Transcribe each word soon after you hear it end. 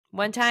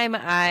One time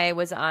I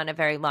was on a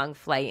very long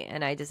flight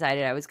and I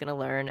decided I was going to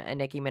learn a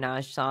Nicki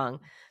Minaj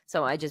song.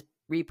 So I just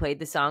replayed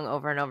the song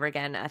over and over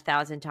again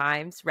 1,000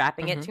 times,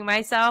 rapping it Mhm. to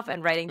myself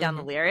and writing down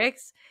the Mhm.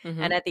 lyrics. And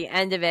Mhm. at the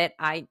end of it,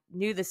 I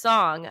knew the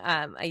song.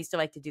 I used to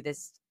like to do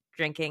this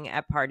drinking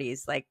at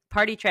parties, like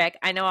party trick.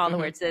 I know all the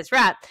Mhm. words to this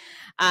rap.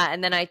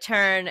 And then I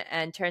turn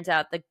and turns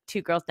out the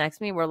two girls next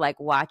to me were like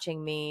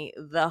watching me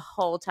the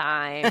whole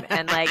time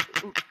and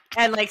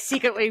like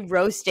secretly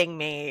roasting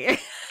me.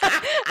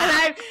 And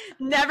I've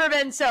never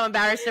been so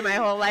embarrassed in my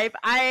whole life.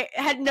 I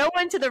had no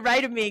one to the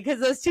right of me because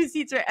those two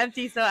seats were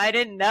empty, so I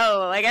didn't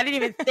know. Like, I didn't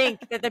even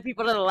think that the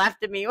people to the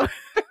left of me were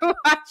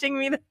watching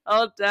me the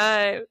whole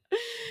time.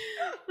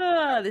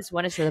 Oh, this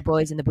one is for the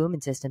boys in the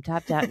booming system.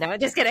 Top down. No, I'm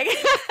just kidding.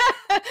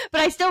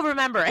 But I still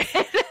remember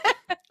it.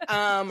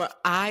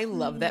 I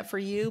love that for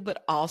you,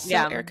 but also,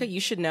 Yeah. Erica,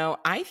 you should know,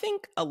 I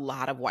think a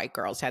lot of white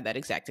girls had that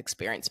exact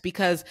experience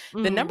because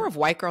the Mhm. number of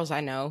white girls I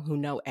know who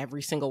know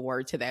every single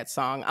word to that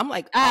song, I'm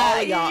like,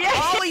 Yeah.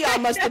 all of y'all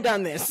must have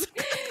done this.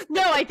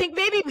 No, I think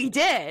maybe we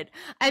did.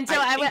 And so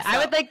I I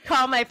would so. like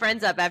call my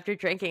friends up after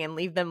drinking and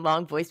leave them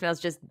long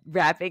voicemails just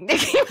rapping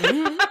Nicki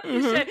Mhm, Minaj.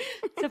 mhm.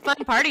 It's a fun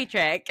party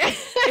trick.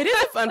 It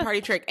is a fun party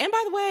trick. And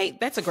by the way,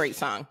 that's a great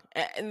song.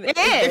 It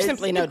There's is.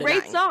 simply It's no a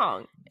great denying.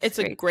 song. It's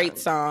a great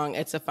song.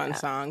 It's a fun Yeah.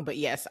 song. But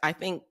yes, I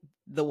think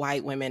the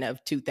white women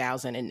of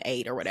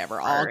 2008 or whatever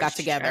For all got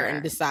together and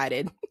sure.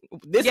 decided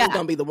this Yeah. is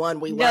going to be the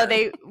one we No,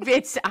 learn.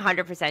 it's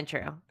 100%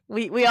 true.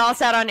 We all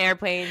sat on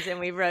airplanes and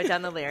we wrote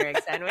down the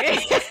lyrics and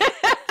we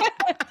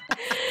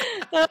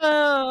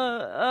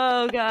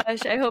oh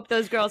gosh, I hope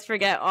those girls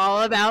forget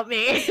all about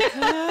me.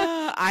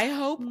 I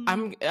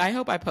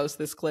hope I post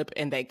this clip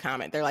and they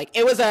comment. They're like,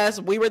 it was us.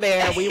 We were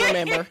there. We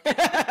remember.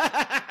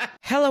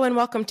 Hello and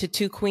welcome to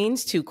Two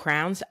Queens, Two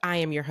Crowns. I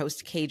am your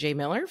host, KJ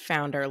Miller,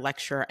 founder,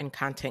 lecturer, and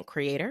content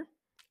creator.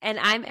 And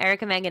I'm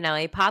Erica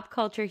Manganelli, pop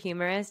culture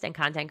humorist and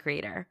content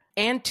creator.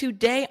 And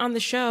today on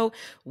the show,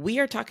 we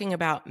are talking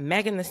about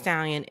Megan Thee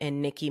Stallion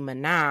and Nicki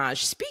Minaj.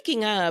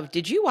 Speaking of,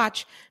 did you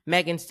watch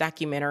Megan's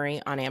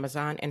documentary on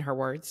Amazon, In Her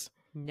Words?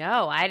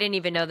 No, I didn't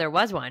even know there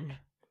was one.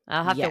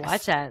 I'll have to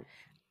watch that.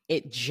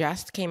 It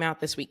just came out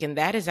this week, and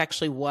that is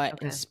actually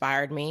what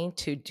inspired me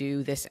to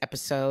do this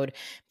episode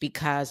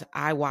because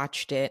I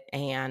watched it,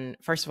 and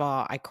first of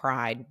all, I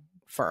cried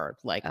for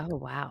like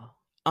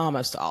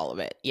almost all of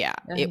it. Yeah,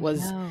 it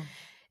was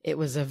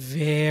a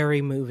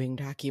very moving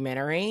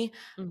documentary,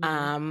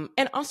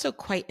 and also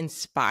quite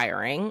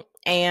inspiring.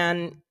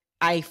 And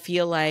I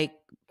feel like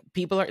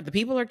the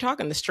people are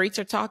talking, the streets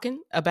are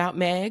talking about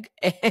Meg.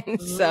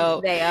 And so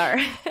they are.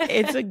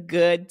 It's a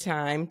good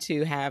time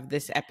to have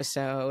this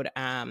episode.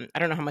 I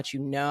don't know how much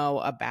you know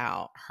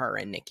about her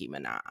and Nicki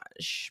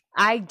Minaj.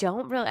 I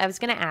was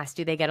going to ask,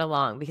 do they get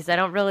along? Because I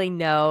don't really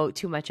know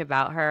too much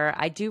about her.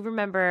 I do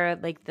remember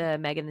like the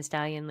Megan Thee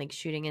Stallion like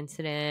shooting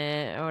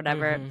incident or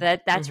whatever.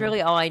 That's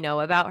really all I know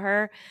about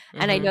her.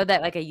 And I know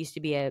that like I used to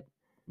be a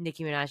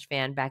Nicki Minaj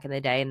fan back in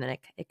the day, and then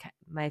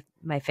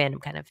my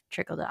fandom kind of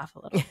trickled off a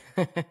little.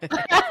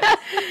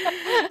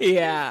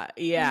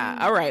 Yeah.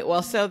 All right.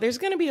 Well, so there's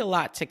going to be a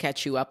lot to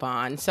catch you up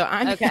on. So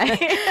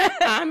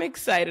I'm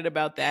excited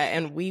about that,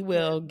 and we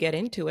will get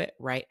into it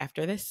right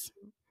after this.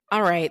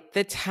 All right.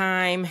 The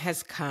time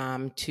has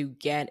come to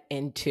get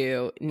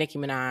into Nicki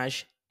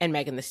Minaj and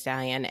Megan Thee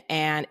Stallion,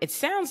 and it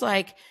sounds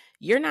like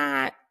you're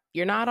not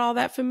all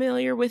that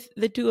familiar with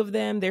the two of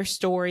them, their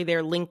story,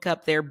 their link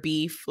up, their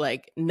beef,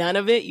 like none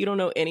of it. You don't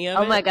know any of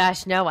it. Oh my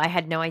gosh, no! I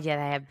had no idea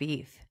they have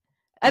beef.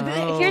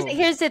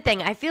 Here's the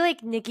thing. I feel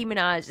like Nicki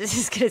Minaj, this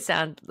is going to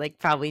sound like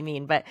probably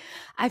mean, but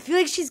I feel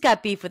like she's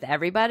got beef with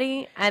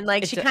everybody. And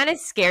like, she kind of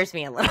scares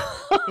me a little.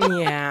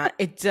 Yeah,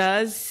 it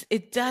does.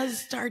 It does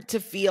start to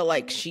feel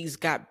like she's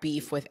got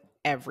beef with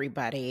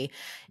everybody.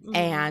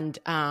 And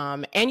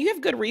you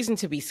have good reason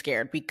to be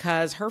scared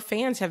because her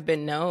fans have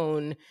been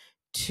known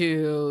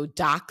to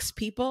dox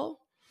people.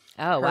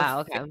 Oh,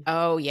 wow. Okay.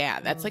 Oh,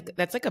 yeah. That's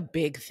like a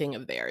big thing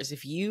of theirs.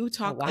 If you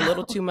talk a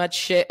little too much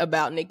shit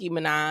about Nicki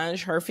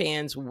Minaj, her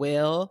fans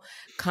will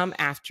come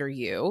after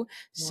you.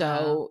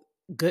 So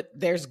good.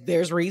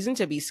 There's reason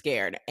to be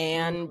scared.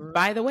 And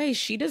by the way,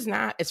 she does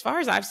not, as far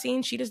as I've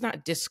seen, she does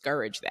not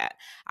discourage that.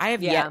 I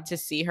have yet to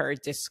see her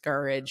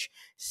discourage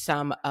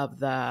some of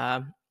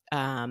the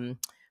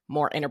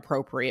more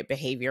inappropriate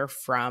behavior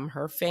from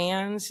her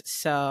fans.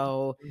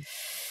 So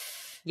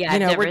yeah,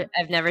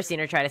 I've never seen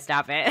her try to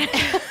stop it.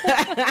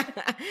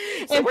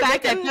 In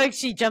fact, I feel like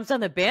she jumps on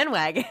the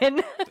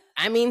bandwagon.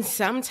 I mean,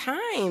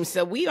 sometimes.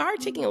 So we are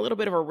taking a little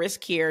bit of a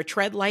risk here.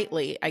 Tread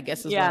lightly, I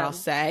guess is what I'll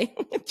say.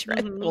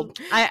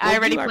 I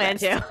already plan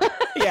to.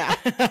 Yeah,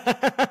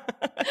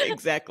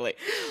 exactly.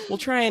 We'll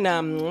try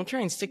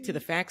and stick to the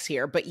facts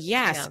here. But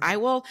yes, I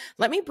will.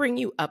 Let me bring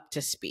you up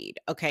to speed.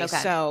 Okay.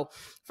 So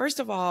first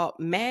of all,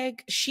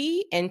 Meg,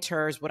 she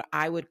enters what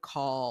I would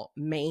call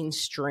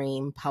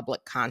mainstream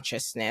public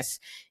consciousness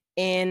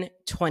in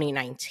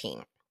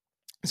 2019.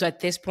 So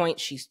at this point,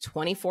 she's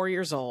 24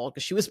 years old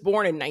because she was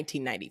born in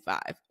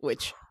 1995,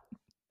 which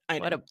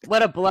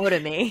What a blow to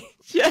me.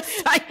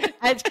 Yes,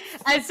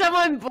 as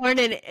someone born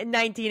in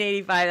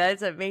 1985,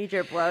 that's a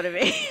major blow to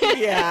me.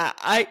 Yeah,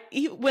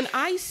 when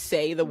I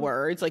say the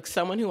words, like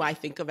someone who I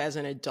think of as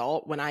an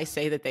adult, when I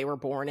say that they were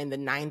born in the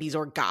 90s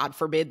or God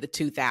forbid the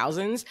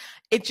 2000s,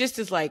 it just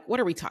is like, what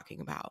are we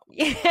talking about?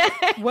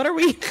 What are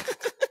we?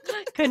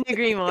 Couldn't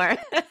agree more.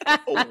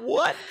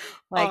 What?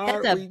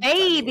 Like, that's a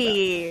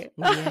baby.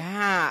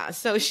 Yeah.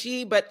 So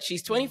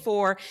she's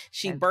 24.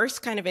 She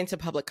burst kind of into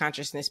public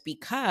consciousness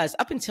because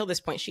up until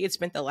this point, she had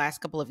spent the last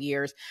couple of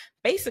years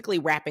basically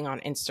rapping on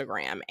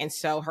Instagram. And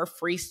so her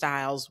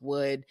freestyles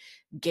would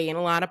gain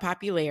a lot of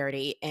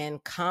popularity.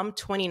 And come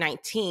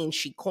 2019,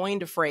 she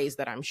coined a phrase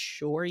that I'm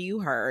sure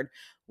you heard,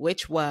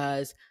 which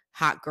was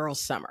hot girl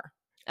summer.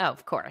 Oh,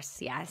 of course.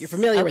 Yes. You're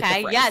familiar with the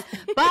phrase. Yes.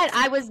 But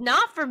I was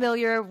not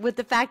familiar with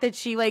the fact that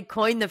she like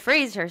coined the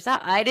phrase herself.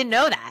 I didn't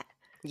know that.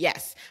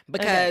 Yes,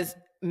 because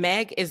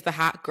Meg is the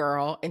hot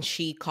girl and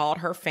she called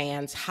her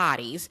fans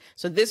hotties.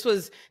 So this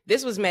was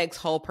Meg's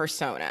whole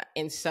persona.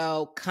 And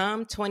so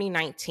come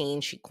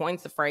 2019, she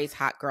coins the phrase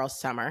hot girl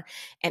summer.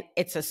 And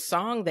it's a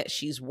song that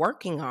she's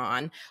working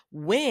on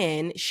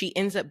when she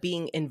ends up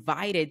being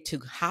invited to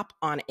hop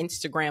on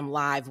Instagram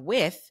Live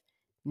with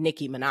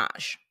Nicki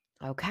Minaj.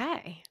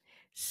 Okay.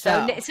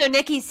 So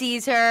Nicki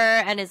sees her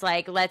and is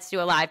like, let's do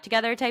a live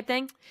together type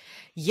thing?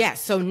 Yes.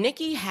 So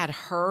Nicki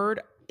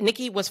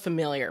was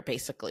familiar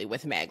basically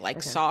with Meg,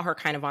 saw her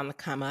kind of on the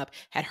come up,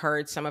 had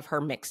heard some of her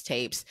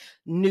mixtapes,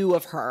 knew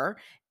of her.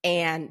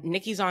 And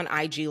Nicki's on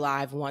IG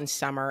Live one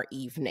summer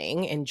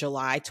evening in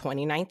July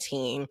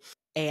 2019.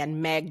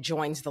 And Meg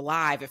joins the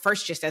live at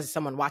first just as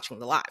someone watching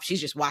the live.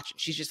 She's just watching.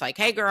 She's just like,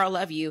 hey, girl, I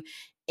love you.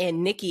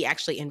 And Nicki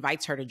actually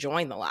invites her to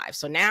join the live.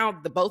 So now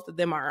both of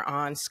them are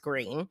on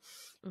screen.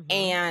 Mm-hmm.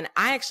 And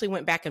I actually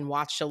went back and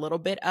watched a little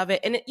bit of it.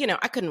 And,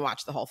 I couldn't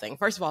watch the whole thing.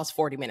 First of all, it's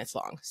 40 minutes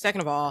long.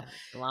 Second of all,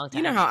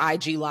 you know how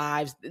IG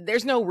Lives,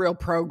 there's no real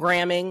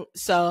programming.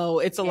 So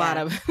it's a lot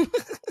of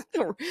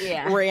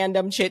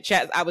random chit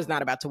chat. I was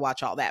not about to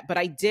watch all that, but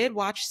I did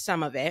watch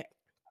some of it.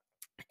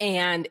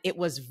 And it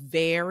was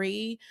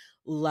very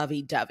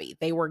lovey-dovey.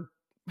 They were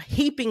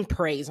heaping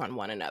praise on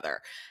one another.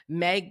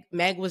 Meg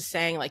was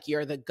saying like,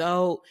 you're the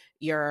GOAT,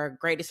 you're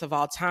greatest of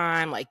all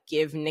time, like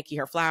give Nicki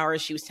her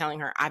flowers. She was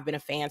telling her, I've been a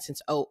fan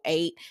since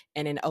 2008.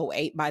 And in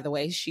 2008, by the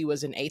way, she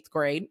was in 8th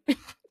grade.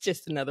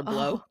 Just another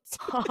blow.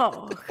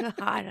 Oh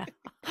God.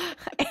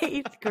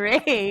 8th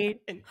grade.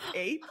 In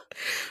 8th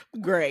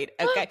grade.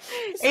 Okay.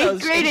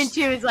 8th grade and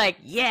she was like,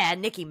 yeah,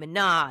 Nicki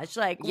Minaj.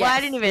 Like, yes. Well, I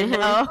didn't even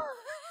know.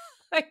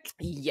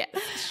 Yes,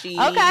 she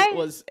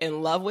was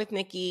in love with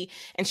Nicki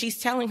and she's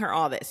telling her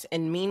all this.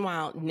 And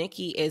meanwhile,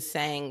 Nicki is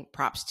saying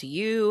props to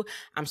you.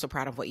 I'm so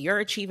proud of what you're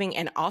achieving.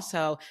 And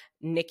also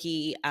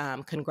Nicki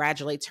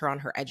congratulates her on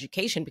her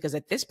education because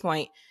at this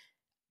point,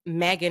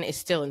 Megan is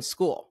still in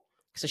school.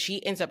 So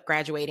she ends up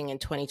graduating in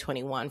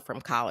 2021 from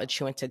college.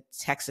 She went to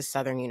Texas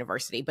Southern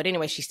University. But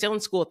anyway, she's still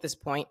in school at this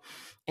point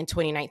in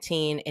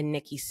 2019. And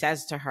Nicki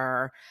says to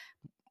her,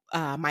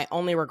 my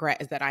only regret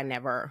is that I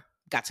never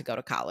got to go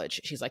to college.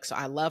 She's like, so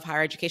I love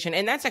higher education.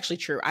 And that's actually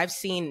true. I've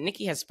seen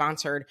Nicki has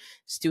sponsored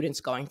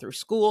students going through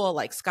school,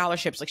 like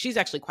scholarships. Like she's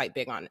actually quite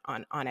big on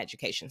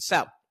education.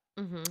 So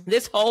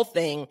this whole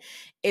thing,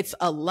 it's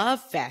a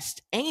love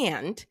fest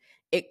and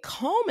it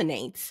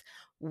culminates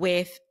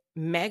with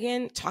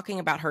Megan talking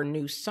about her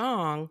new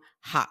song,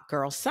 Hot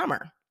Girl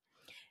Summer,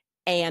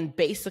 and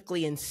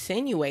basically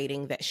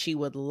insinuating that she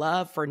would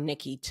love for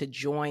Nicki to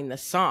join the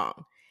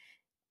song.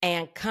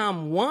 And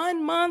come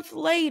 1 month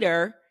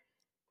later,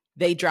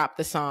 they dropped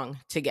the song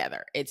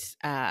together. It's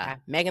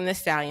Megan Thee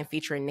Stallion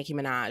featuring Nicki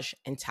Minaj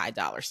and Ty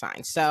Dolla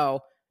 $ign. So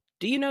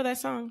do you know that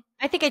song?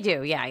 I think I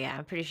do. Yeah.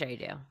 I'm pretty sure you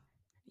do.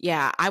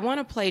 Yeah. I want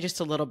to play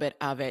just a little bit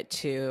of it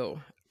to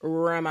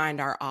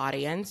remind our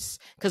audience.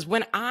 Because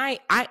when I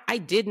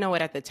did know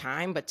it at the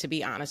time, but to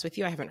be honest with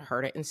you, I haven't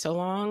heard it in so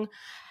long.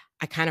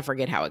 I kind of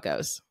forget how it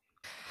goes.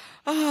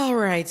 All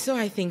right. So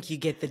I think you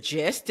get the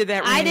gist. Did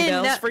that ring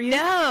bells for you?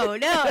 No.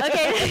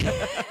 Okay.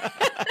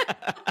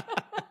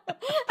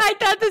 I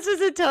thought this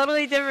was a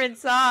totally different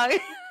song.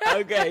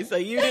 Okay, so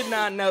you did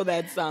not know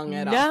that song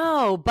at all.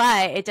 No,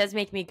 but it does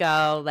make me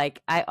go,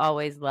 like, I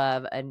always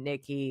love a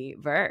Nicki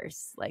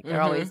verse. Like,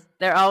 they're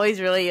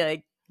always really,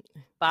 like,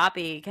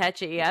 boppy,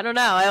 catchy. I don't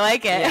know. I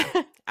like it.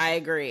 Yeah, I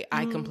agree.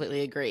 I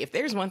completely agree. If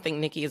there's one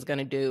thing Nicki is going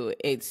to do,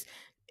 it's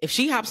if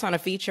she hops on a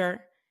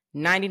feature,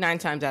 99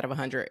 times out of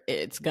 100,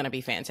 it's going to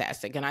be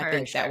fantastic. And I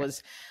think that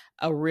was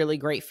a really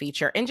great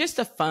feature and just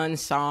a fun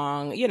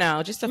song,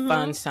 just a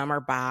fun summer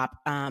bop.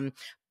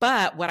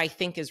 But what I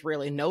think is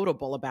really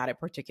notable about it,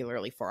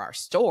 particularly for our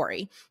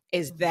story,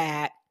 is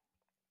that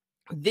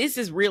this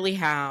is really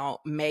how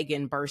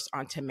Megan burst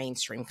onto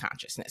mainstream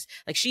consciousness.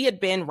 Like she had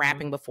been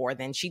rapping before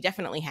then. She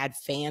definitely had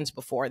fans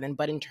before then.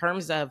 But in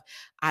terms of,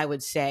 I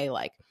would say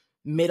like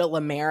middle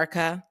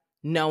America,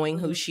 knowing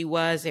who she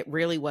was, it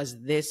really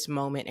was this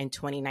moment in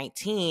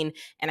 2019.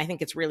 And I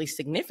think it's really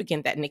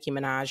significant that Nicki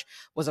Minaj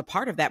was a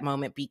part of that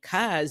moment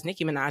because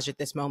Nicki Minaj at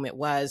this moment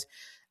was,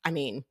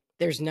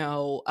 there's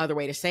no other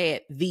way to say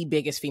it, the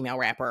biggest female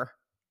rapper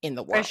in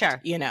the world, sure.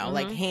 you know,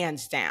 like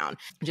hands down.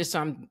 Just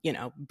so I'm, you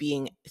know,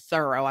 being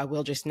thorough, I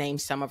will just name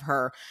some of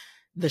her,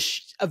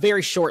 a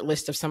very short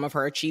list of some of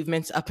her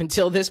achievements up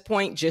until this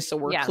point, just so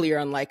we're clear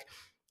on like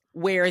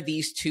where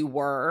these two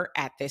were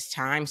at this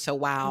time. So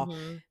while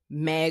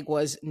Meg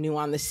was new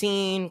on the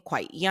scene,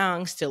 quite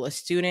young, still a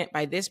student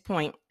by this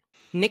point,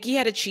 Nicki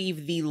had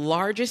achieved the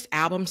largest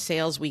album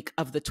sales week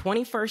of the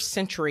 21st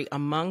century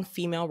among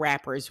female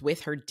rappers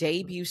with her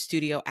debut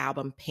studio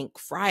album, Pink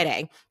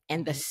Friday,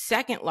 and the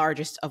second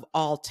largest of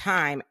all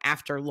time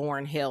after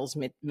Lauryn Hill's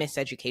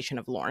Miseducation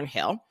of Lauryn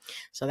Hill.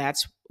 So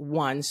that's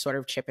one sort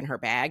of chip in her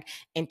bag.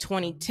 In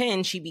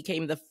 2010, she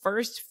became the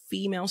first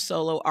female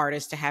solo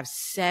artist to have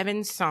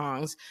 7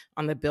 songs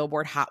on the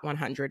Billboard Hot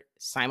 100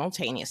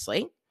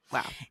 simultaneously.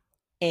 Wow.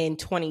 In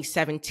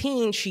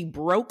 2017, she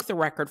broke the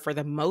record for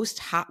the most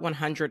Hot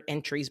 100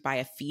 entries by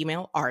a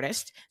female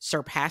artist,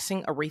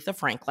 surpassing Aretha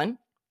Franklin.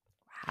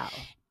 Wow.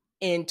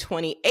 In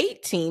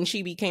 2018,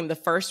 she became the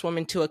first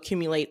woman to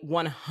accumulate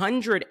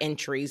 100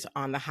 entries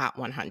on the Hot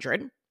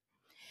 100.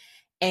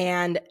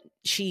 And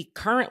she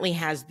currently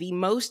has the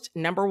most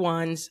number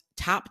ones,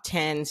 top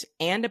 10s,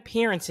 and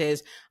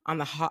appearances on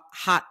the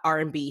hot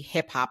R&B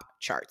hip hop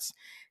charts.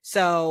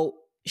 So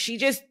she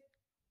just,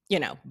 you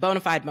know,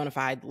 bona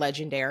fide,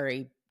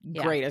 legendary,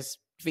 greatest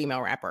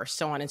female rapper,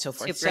 so on and so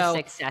forth. Super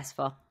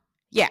successful.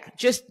 Yeah,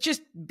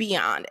 just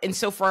beyond. And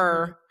so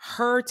for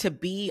her to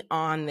be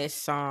on this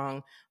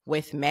song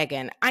with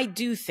Megan, I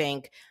do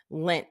think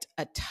lent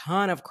a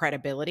ton of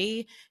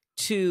credibility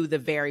to the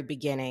very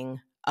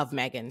beginning of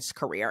Megan's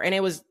career. And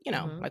it was, you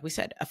know, like we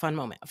said, a fun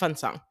moment, a fun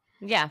song.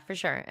 Yeah, for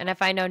sure. And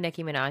if I know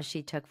Nicki Minaj,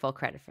 she took full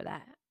credit for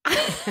that.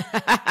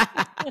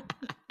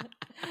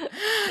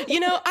 You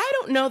know, I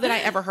don't know that I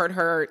ever heard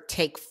her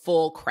take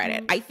full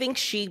credit. I think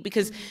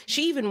because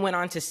she even went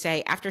on to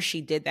say after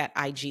she did that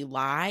IG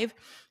Live,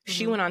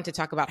 she went on to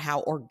talk about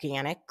how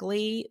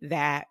organically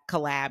that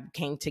collab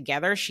came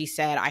together. She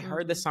said, I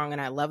heard the song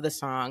and I love the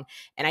song.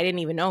 And I didn't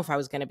even know if I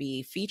was going to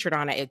be featured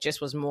on it. It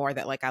just was more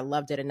that like I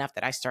loved it enough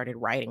that I started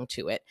writing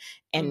to it.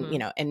 And, you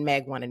know, and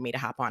Meg wanted me to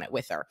hop on it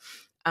with her.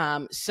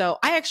 So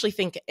I actually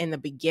think in the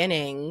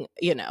beginning,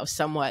 you know,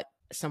 somewhat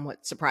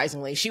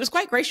surprisingly, she was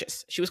quite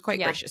gracious.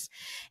 Gracious.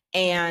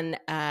 And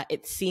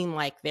it seemed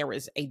like there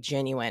was a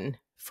genuine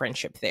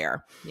friendship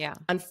there. Yeah.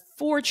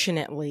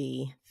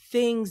 Unfortunately,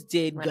 things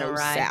did go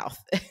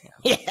south.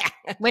 Yeah.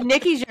 When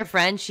Nicki's your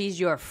friend, she's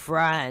your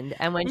friend.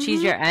 And when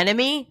she's your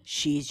enemy,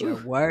 she's your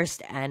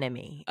worst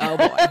enemy. Oh,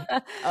 boy.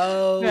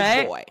 Oh,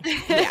 boy.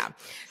 Yeah.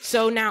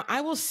 So now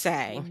I will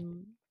say,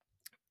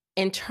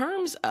 in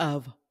terms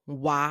of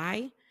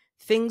why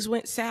things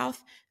went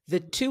south, the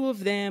two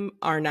of them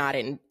are not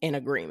in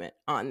agreement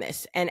on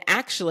this. And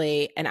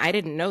actually, and I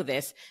didn't know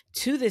this,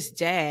 to this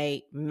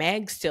day,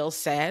 Meg still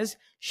says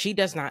she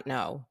does not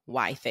know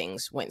why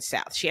things went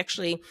south. She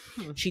actually,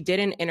 she did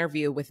an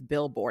interview with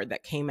Billboard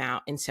that came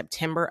out in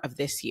September of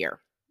this year.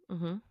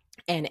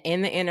 And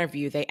in the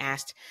interview, they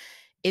asked,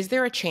 is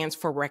there a chance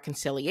for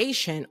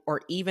reconciliation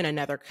or even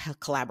another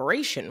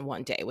collaboration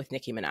one day with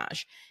Nicki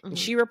Minaj? And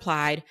she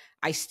replied,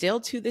 I still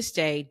to this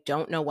day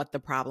don't know what the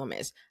problem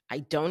is. I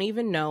don't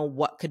even know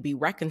what could be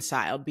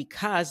reconciled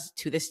because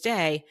to this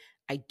day,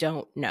 I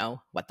don't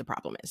know what the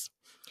problem is.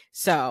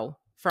 So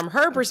from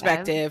her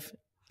perspective,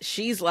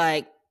 she's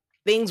like,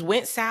 things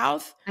went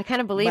south. I kind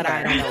of believe but her.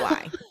 I don't know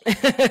why.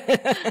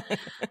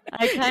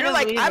 You're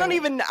like, I don't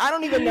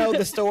even know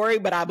the story,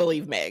 but I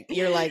believe Meg.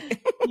 You're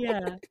like,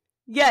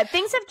 Yeah,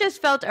 things have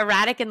just felt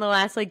erratic in the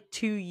last like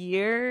 2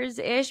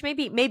 years-ish,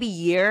 maybe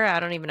year. I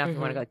don't even know if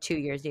you want to go 2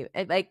 years.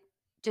 Like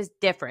just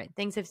different.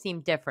 Things have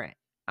seemed different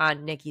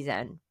on Nicki's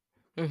end.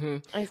 I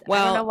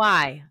don't know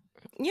why.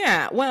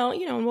 Yeah, well,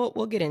 you know,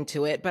 we'll get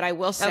into it, but I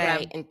will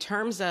say in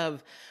terms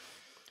of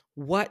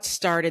what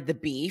started the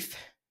beef,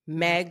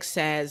 Meg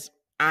says,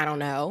 I don't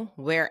know.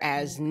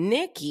 Whereas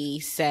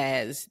Nicki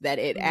says that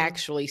it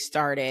actually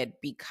started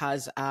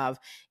because of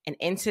an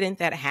incident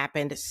that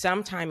happened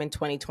sometime in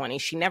 2020.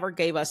 She never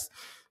gave us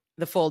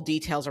the full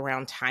details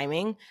around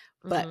timing,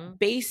 but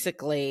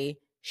basically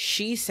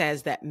she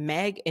says that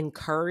Meg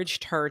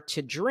encouraged her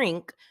to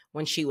drink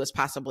when she was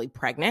possibly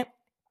pregnant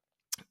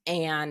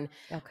and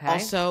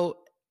also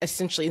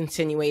essentially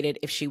insinuated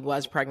if she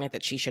was pregnant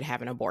that she should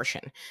have an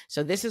abortion.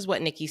 So this is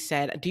what Nicki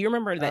said. Do you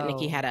remember that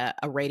Nicki had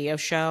a radio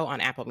show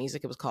on Apple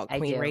Music? It was called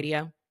Queen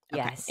Radio.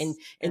 Okay. Yes.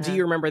 And do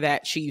you remember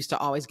that she used to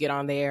always get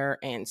on there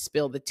and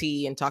spill the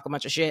tea and talk a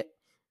bunch of shit?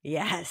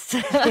 Yes.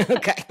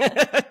 Okay.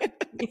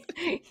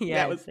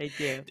 Yes, I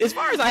do. As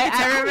far as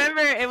I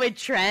remember it would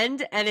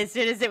trend, and as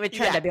soon as it would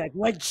trend, I'd be like,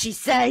 what'd she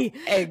say?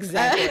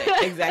 Exactly.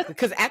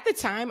 Because at the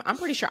time, I'm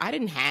pretty sure I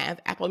didn't have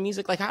Apple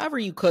Music. Like, however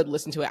you could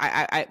listen to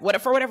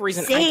it. For whatever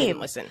reason, I couldn't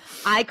listen.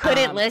 I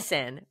couldn't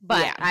listen,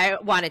 but I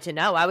wanted to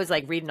know. I was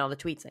like reading all the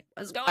tweets, like,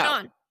 what's going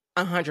on?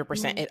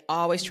 100%. It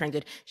always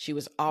trended. She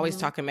was always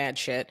talking mad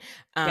shit.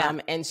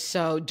 And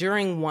so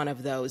during one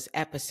of those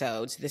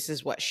episodes, this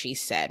is what she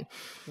said.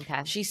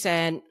 She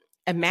said,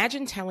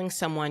 Imagine telling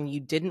someone you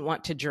didn't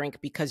want to drink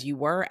because you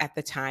were at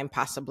the time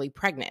possibly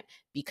pregnant,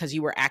 because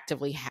you were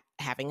actively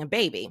having a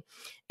baby.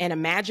 And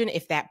imagine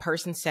if that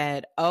person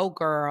said, oh,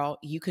 girl,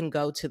 you can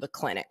go to the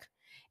clinic,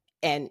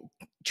 and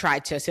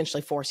tried to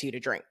essentially force you to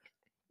drink.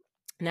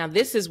 Now,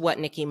 this is what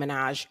Nicki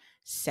Minaj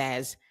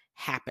says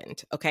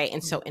happened. Okay.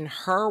 And so in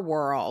her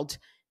world,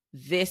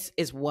 this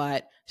is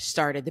what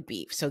started the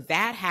beef. So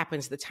that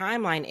happens. The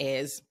timeline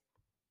is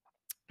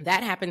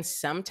that happened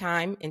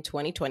sometime in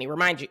 2020.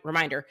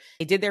 Reminder,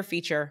 they did their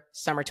feature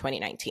summer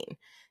 2019.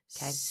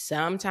 Okay.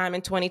 Sometime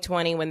in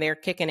 2020, when they're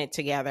kicking it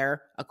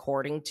together,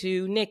 according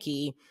to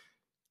Nicki,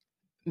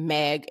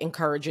 Meg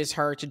encourages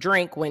her to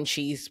drink when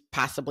she's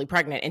possibly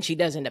pregnant, and she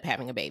does end up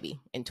having a baby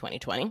in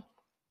 2020.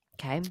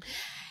 Okay.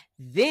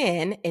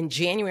 Then in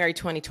January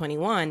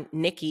 2021,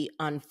 Nicki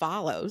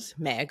unfollows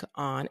Meg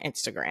on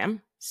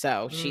Instagram.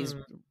 So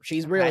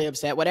she's really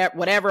upset.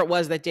 Whatever it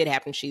was that did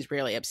happen, she's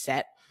really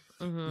upset.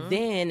 Mm-hmm.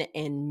 Then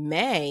in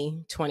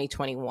May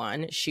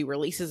 2021, she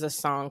releases a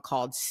song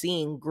called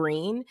Seeing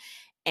Green,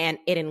 and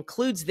it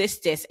includes this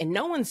diss. And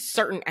no one's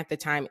certain at the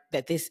time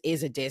that this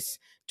is a diss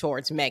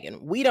towards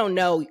Megan. We don't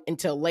know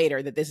until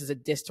later that this is a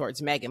diss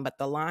towards Megan, but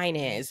the line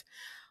is,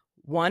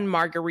 one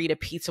margarita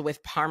pizza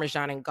with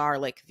Parmesan and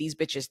garlic. These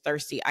bitches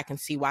thirsty. I can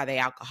see why they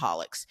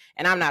alcoholics.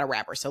 And I'm not a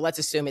rapper, so let's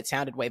assume it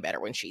sounded way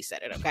better when she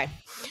said it, okay?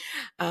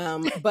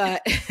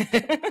 But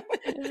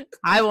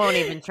I won't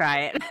even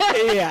try it.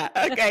 Yeah,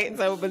 okay.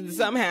 So, but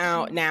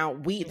somehow now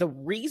the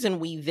reason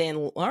we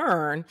then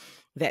learn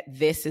that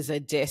this is a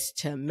diss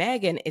to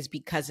Megan is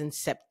because in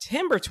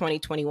September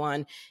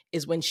 2021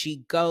 is when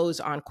she goes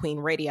on Queen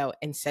Radio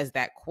and says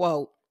that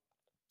quote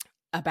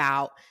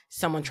about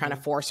someone trying to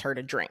force her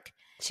to drink.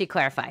 She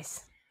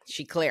clarifies.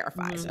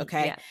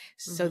 Okay. Yeah.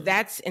 So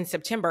that's in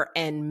September.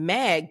 And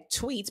Meg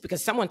tweets,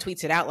 because someone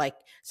tweets it out, like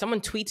someone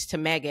tweets to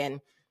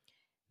Megan,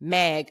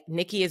 Meg,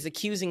 Nicki is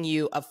accusing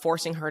you of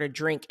forcing her to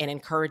drink and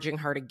encouraging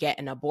her to get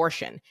an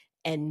abortion.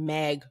 And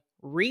Meg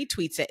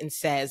retweets it and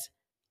says,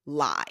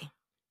 lie.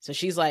 So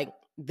she's like,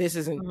 this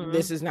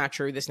is not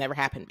true. This never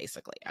happened,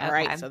 basically. All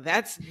right. So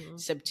that's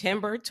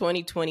September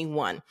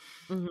 2021.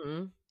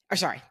 Or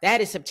sorry,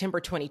 that is September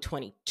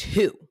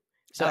 2022.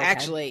 So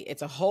actually,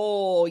 it's a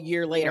whole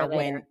year later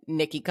when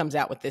Nicki comes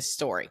out with this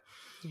story.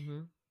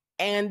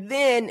 And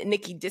then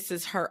Nicki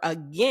disses her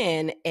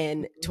again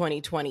in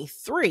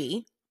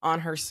 2023 on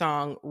her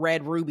song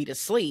Red Ruby to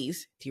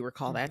Sleaze. Do you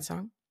recall that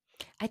song?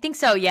 I think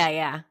so.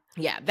 Yeah.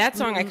 Yeah, that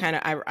song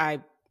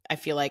I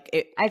feel like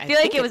it. I feel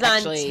like it was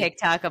on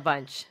TikTok a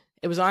bunch.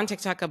 It was on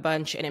TikTok a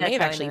bunch, and it may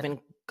have actually even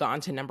gone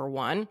to number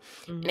one.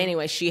 And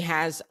anyway, she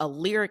has a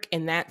lyric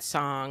in that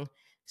song,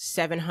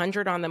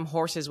 700 on them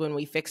horses when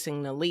we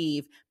fixing to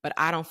leave, but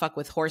I don't fuck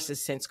with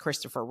horses since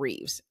Christopher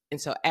Reeves. And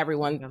so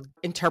everyone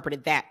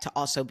interpreted that to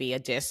also be a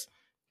diss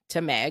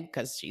to Meg,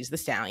 because she's the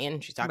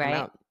stallion. She's talking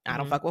about, I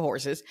don't fuck with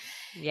horses.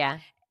 Yeah.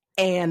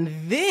 And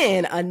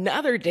then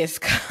another diss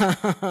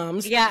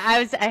comes. Yeah,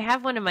 I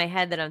have one in my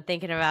head that I'm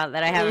thinking about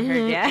that I haven't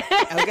heard yet.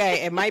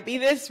 Okay, it might be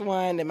this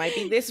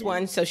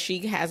one. So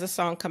she has a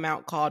song come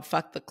out called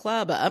Fuck the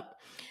Club Up,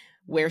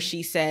 where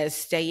she says,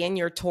 stay in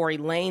your Tory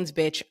Lanez,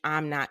 bitch.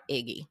 I'm not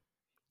Iggy.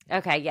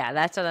 Okay, yeah,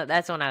 that's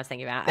the one I was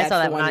thinking about. I saw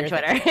that one on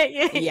Twitter.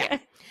 Yeah.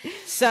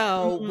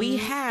 So we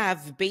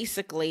have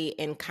basically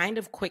in kind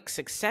of quick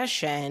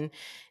succession,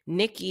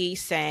 Nicki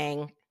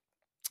saying,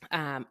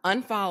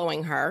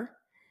 unfollowing her,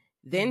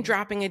 then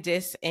dropping a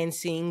diss and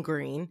Seeing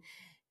Green,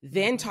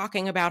 then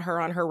talking about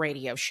her on her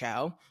radio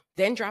show,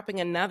 then dropping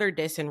another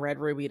diss in Red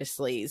Ruby to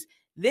Sleaze,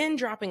 then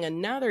dropping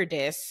another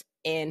diss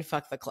in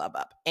Fuck the Club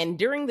Up. And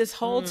during this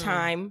whole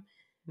time,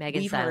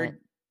 we've heard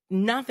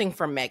nothing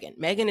from Megan.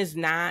 Megan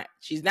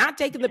she's not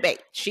taking the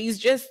bait. She's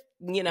just,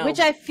 Which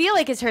I feel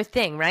like is her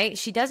thing, right?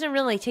 She doesn't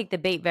really take the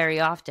bait very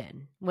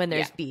often when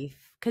there's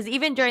beef. Because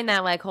even during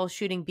that like whole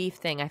shooting beef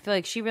thing, I feel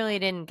like she really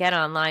didn't get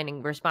online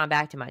and respond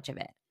back to much of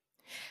it.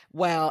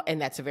 Well, and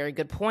that's a very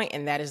good point.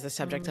 And that is the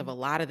subject of a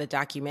lot of the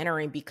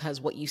documentary,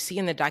 because what you see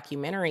in the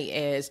documentary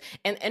is,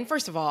 and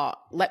first of all,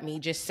 let me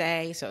just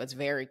say, so it's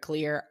very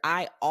clear,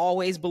 I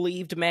always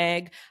believed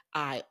Meg.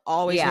 I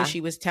always knew she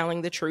was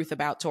telling the truth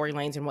about Tory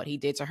Lanez and what he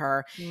did to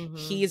her.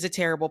 He is a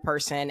terrible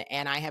person,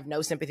 and I have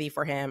no sympathy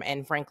for him.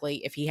 And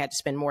frankly, if he had to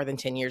spend more than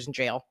 10 years in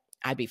jail,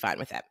 I'd be fine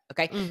with that.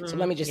 Okay. So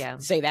let me just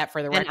say that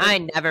for the record. And I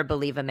never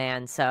believe a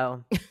man,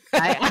 so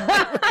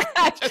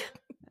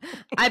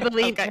I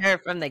believed her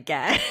from the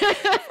get.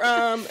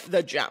 From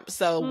the jump.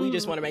 So we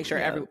just want to make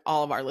sure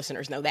all of our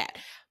listeners know that.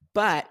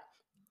 But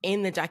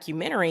in the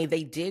documentary,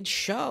 they did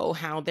show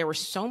how there were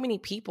so many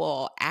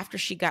people after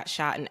she got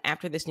shot and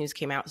after this news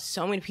came out,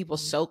 so many people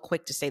so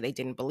quick to say they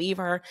didn't believe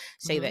her,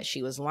 say that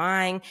she was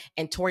lying.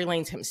 And Tory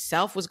Lanez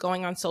himself was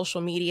going on social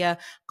media,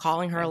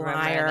 calling her a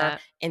liar,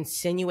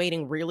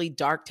 insinuating really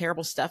dark,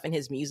 terrible stuff in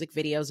his music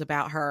videos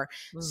about her.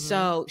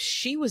 So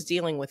she was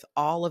dealing with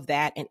all of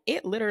that. And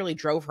it literally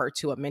drove her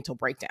to a mental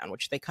breakdown,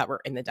 which they cover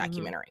in the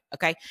documentary.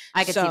 Okay.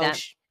 I could see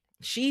that.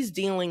 She's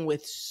dealing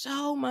with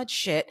so much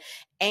shit.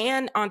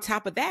 And on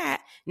top of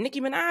that, Nicki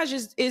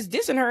Minaj is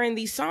dissing her in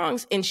these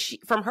songs. And she,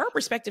 from her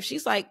perspective,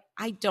 she's like,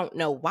 I don't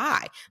know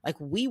why. Like,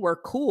 we were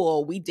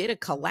cool. We did a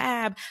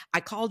collab. I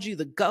called you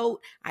the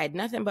GOAT. I had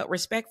nothing but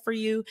respect for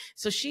you.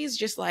 So she's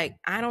just like,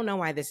 I don't know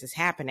why this is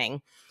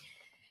happening.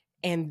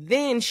 And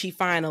then she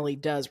finally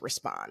does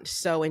respond.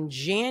 So in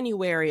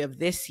January of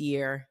this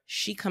year,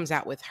 she comes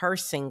out with her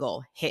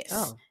single, Hiss.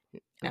 Oh,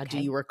 okay. Now, do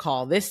you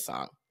recall this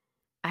song?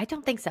 I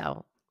don't think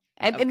so.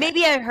 Okay.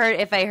 Maybe I heard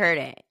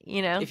it,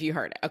 you know? If you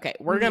heard it. Okay,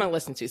 we're going to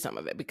listen to some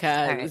of it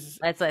because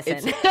let's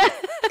listen.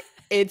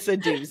 It's a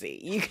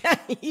doozy.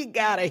 You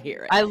got to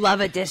hear it. I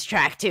love a diss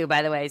track too,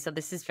 by the way, so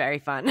this is very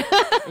fun.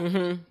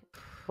 Mm-hmm.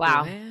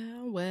 Wow.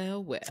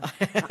 Well.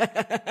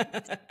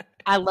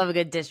 I love a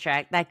good diss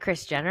track. That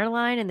Kris Jenner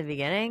line in the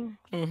beginning,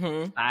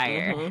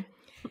 fire. Mm-hmm.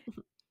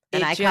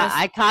 And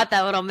I caught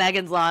that little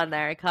Megan's Law in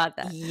there. I caught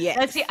that.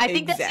 Yes, I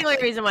think that's the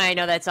only reason why I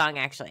know that song,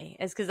 actually,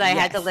 is because I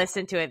had to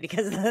listen to it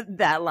because of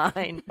that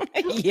line.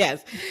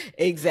 Yes,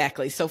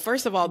 exactly. So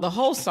first of all, the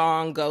whole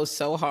song goes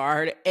so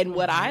hard. And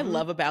what I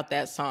love about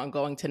that song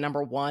going to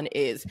number one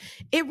is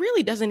it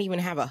really doesn't even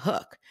have a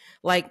hook.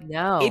 Like,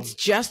 no, it's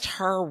just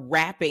her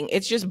rapping.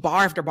 It's just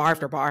bar after bar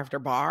after bar after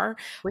bar.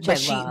 Which I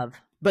love.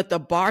 But the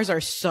bars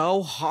are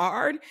so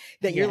hard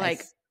that you're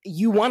like,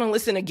 you want to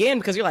listen again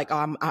because you're like,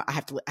 oh,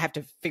 I have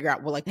to figure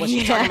out what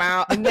she's talking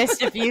about. I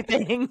missed a few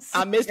things.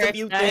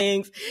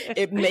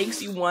 It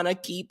makes you want to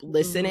keep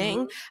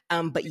listening.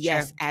 But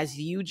yes, as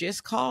you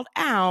just called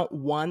out,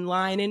 one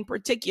line in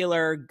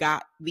particular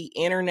got the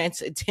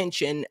internet's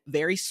attention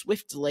very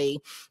swiftly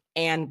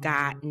and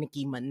got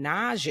Nicki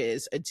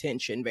Minaj's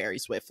attention very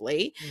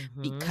swiftly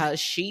because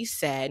she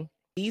said,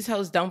 these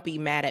hoes don't be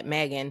mad at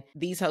Megan.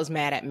 These hoes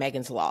mad at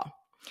Megan's Law.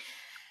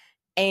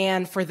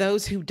 And for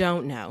those who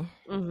don't know,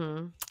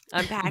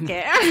 unpack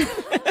it.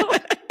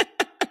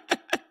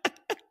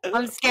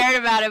 I'm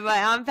scared about it, but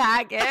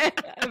unpack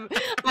it.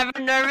 I've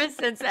been nervous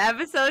since the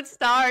episode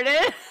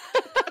started.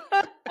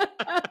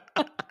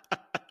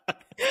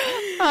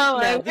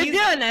 We're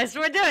doing this.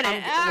 We're doing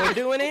it. We're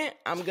doing it.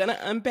 I'm going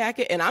to unpack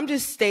it. And I'm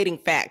just stating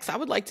facts. I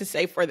would like to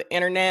say for the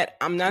internet,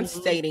 I'm not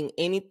stating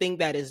anything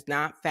that is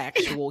not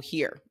factual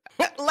here.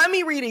 Let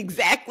me read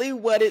exactly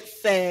what it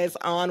says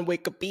on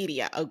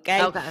Wikipedia,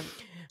 okay? Okay.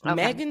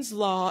 Megan's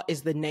Law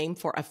is the name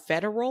for a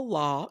federal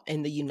law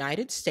in the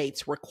United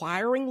States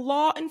requiring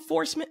law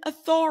enforcement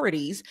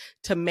authorities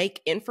to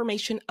make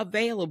information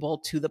available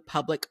to the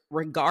public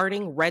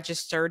regarding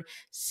registered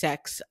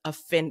sex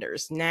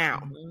offenders.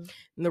 Now,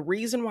 the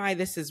reason why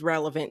this is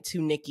relevant to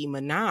Nicki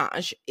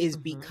Minaj is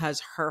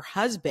because her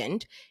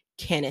husband,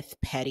 Kenneth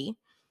Petty,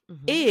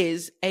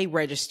 is a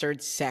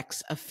registered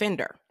sex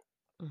offender.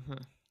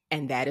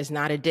 And that is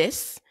not a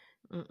diss.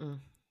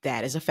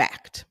 That is a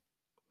fact.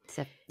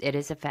 It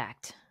is a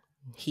fact.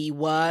 He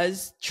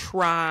was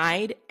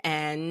tried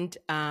and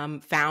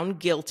found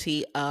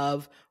guilty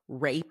of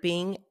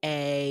raping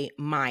a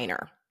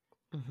minor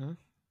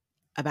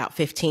about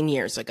 15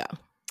 years ago.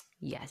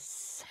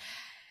 Yes.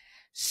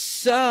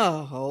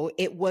 So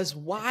it was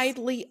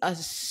widely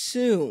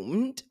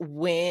assumed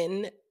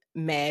when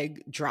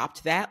Meg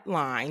dropped that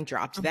line,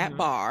 that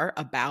bar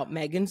about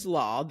Megan's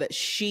Law, that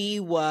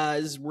she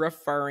was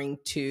referring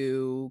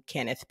to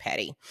Kenneth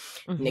Petty,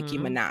 Nicki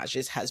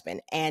Minaj's husband.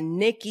 And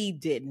Nicki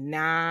did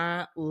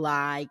not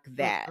like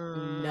that.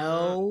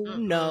 No,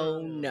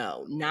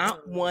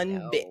 not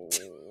one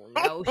bit.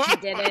 No, she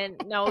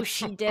didn't. No,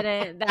 she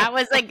didn't. That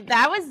was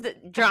the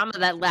drama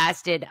that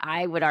lasted,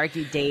 I would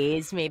argue,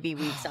 days, maybe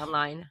weeks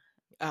online.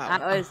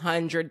 That was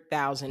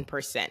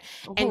 100,000%.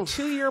 And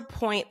to your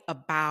point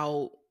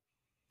about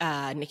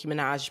Nicki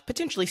Minaj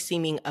potentially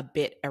seeming a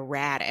bit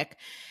erratic,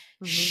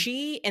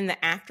 she, in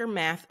the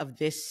aftermath of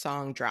this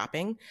song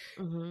dropping,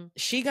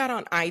 she got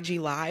on IG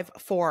Live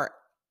for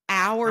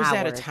hours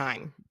at a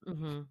time.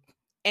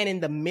 And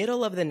in the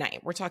middle of the night,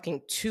 we're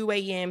talking 2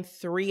 a.m.,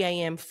 3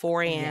 a.m.,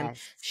 4 a.m.,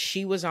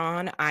 she was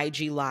on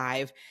IG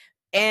Live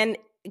and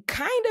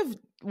kind of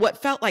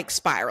what felt like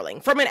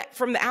spiraling. From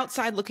the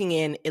outside looking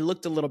in, it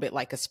looked a little bit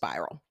like a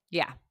spiral.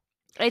 Yeah.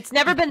 It's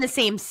never been the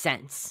same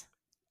since,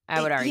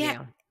 I would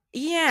argue.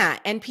 Yeah.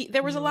 And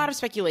there was a lot of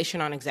speculation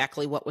on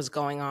exactly what was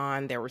going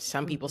on. There were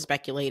some people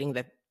speculating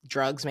that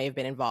drugs may have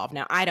been involved.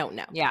 Now, I don't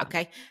know. Yeah.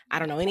 Okay. I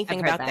don't know anything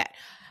about that.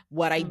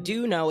 What I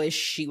do know is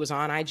she was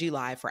on IG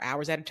Live for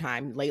hours at a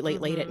time, late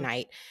at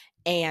night,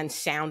 and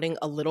sounding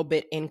a little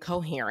bit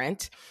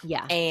incoherent.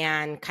 Yeah.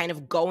 And kind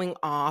of going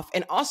off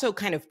and also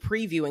kind of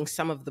previewing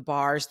some of the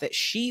bars that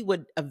she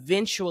would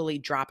eventually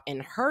drop in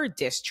her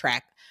diss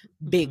track,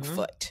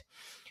 Bigfoot.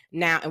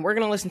 Now, and we're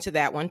going to listen to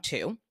that one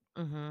too.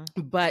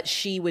 But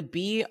she would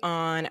be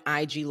on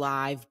IG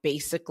Live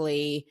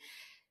basically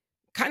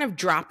kind of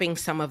dropping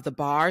some of the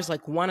bars.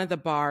 Like one of the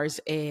bars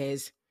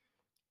is,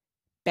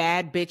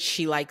 bad bitch,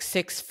 she like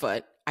 6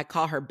 foot. I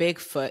call her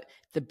Bigfoot.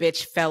 The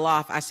bitch fell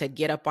off. I said,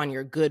 get up on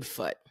your good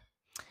foot.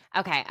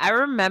 Okay. I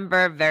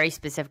remember very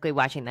specifically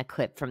watching that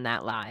clip from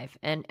that live.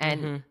 And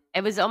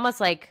it was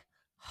almost like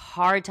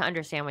hard to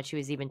understand what she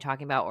was even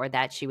talking about or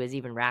that she was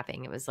even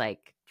rapping. It was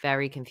like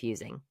very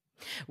confusing.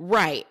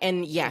 Right.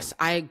 And yes,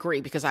 I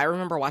agree, because I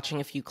remember watching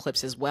a few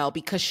clips as well,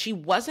 because she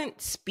wasn't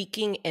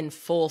speaking in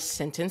full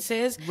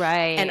sentences.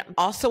 Right. And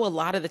also a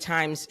lot of the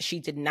times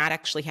she did not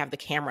actually have the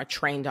camera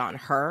trained on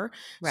her.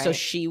 Right. So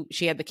she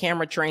had the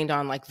camera trained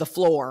on like the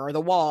floor or the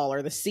wall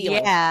or the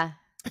ceiling. Yeah.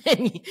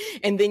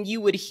 And then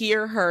you would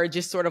hear her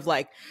just sort of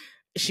like,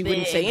 she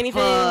wouldn't say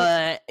anything.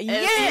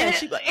 Yeah.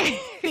 She'd be like,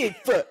 big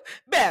foot,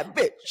 bad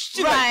bitch.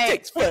 She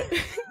like 6 foot.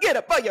 Get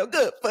up on your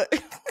good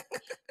foot.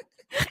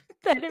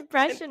 That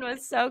impression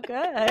was so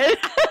good.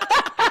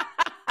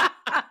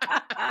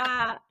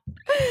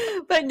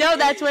 But no,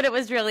 that's what it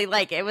was really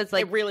like. It was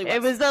like,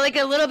 it was like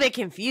a little bit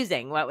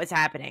confusing what was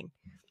happening.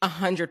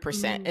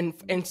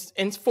 100%.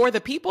 And for the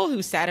people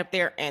who sat up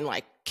there and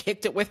like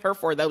kicked it with her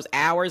for those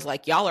hours,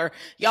 like y'all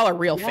are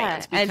real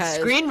fans. And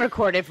screen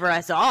recorded for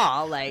us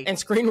all.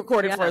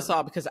 For us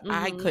all, because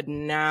I could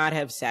not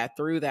have sat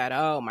through that.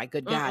 Oh my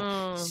good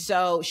God.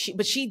 So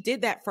she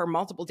did that for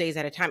multiple days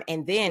at a time.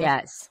 And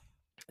then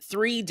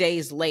 3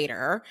 days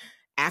later,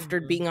 after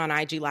being on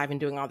IG Live and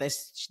doing all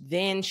this,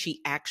 then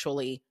she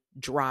actually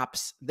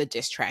drops the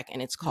diss track,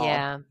 and it's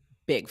called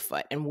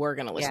Bigfoot, and we're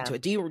going to listen to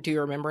it. Do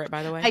you remember it,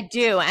 by the way? I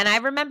do. And I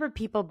remember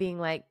people being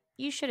like,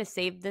 you should have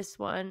saved this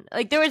one.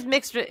 Like there was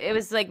mixed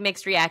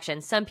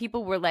reactions. Some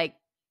people were like,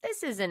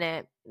 this isn't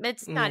it.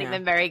 It's not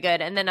even very good.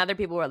 And then other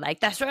people were like,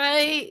 that's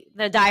right.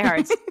 The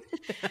diehards.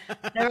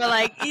 They were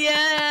like,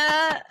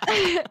 yeah.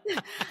 And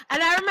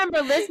I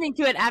remember listening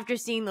to it after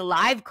seeing the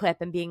live clip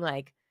and being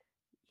like,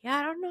 yeah,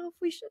 I don't know if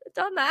we should have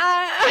done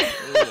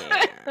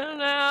that.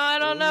 I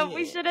don't know if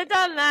we should have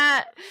done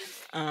that.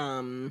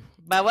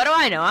 But what do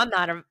I know?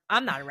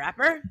 I'm not a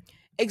rapper.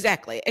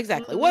 Exactly.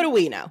 What do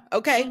we know?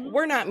 Okay.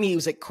 We're not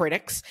music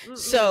critics.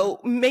 So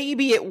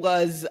maybe it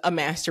was a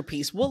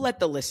masterpiece. We'll let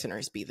the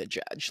listeners be the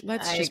judge.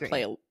 Let's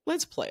play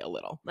a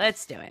little.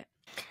 Let's do it.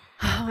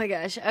 Oh my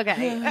gosh.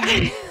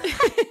 Okay.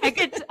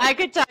 I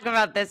could talk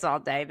about this all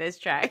day, this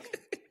track.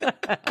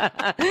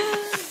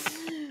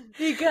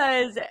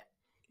 Because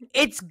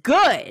it's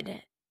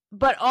good,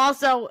 but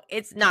also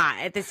it's not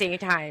at the same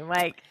time.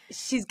 Like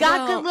she's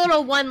got good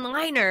little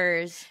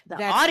one-liners.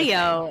 The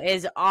audio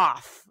is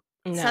off.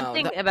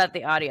 Something about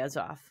the audio's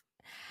off.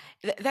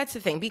 That's the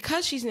thing.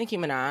 Because she's Nicki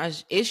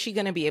Minaj, is she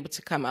going to be able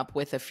to come up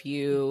with a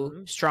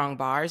few strong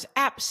bars?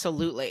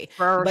 Absolutely.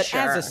 But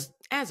sure.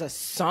 As a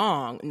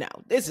song, no,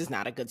 this is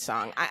not a good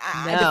song.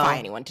 I defy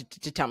anyone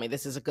to tell me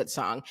this is a good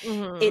song.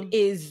 It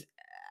is.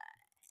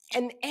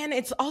 And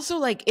it's also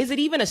like, is it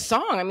even a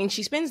song? I mean,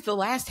 she spends the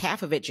last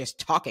half of it just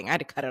talking. I had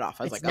to cut it off.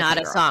 I was like, not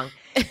a song.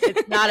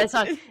 It's not a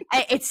song.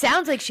 It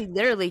sounds like she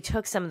literally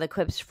took some of the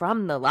clips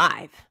from the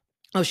live.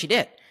 Oh, she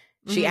did.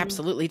 She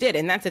absolutely did.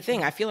 And that's the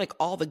thing. I feel like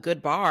all the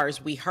good bars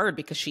we heard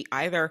because she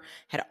either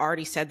had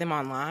already said them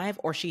on live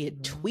or she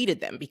had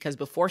tweeted them, because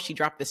before she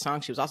dropped this song,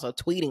 she was also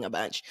tweeting a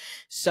bunch.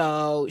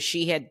 So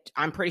she had,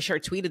 I'm pretty sure,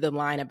 tweeted the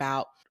line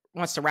about,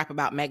 wants to rap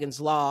about Megan's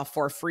Law,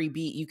 for a free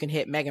beat you can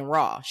hit Megan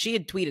Raw. She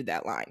had tweeted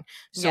that line.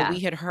 So we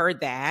had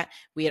heard that.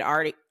 We had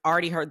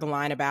already heard the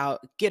line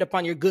about get up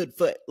on your good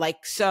foot.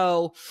 Like,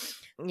 so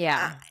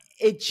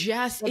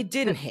it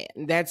didn't hit.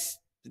 That's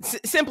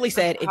simply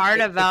said. Part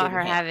about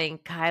her having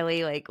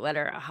Kylie like let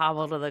her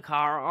hobble to the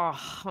car.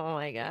 Oh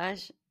my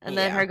gosh. And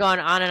then her going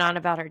on and on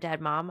about her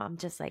dead mom. I'm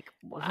just like,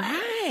 what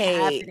is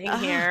happening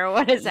here?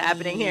 What is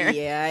happening here?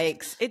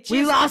 Yikes.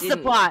 We lost the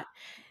plot.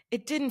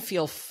 It didn't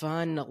feel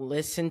fun to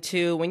listen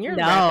to when you're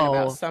rapping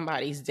about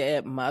somebody's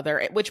dead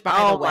mother, which,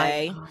 by the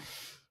way,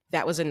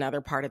 that was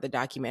another part of the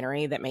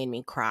documentary that made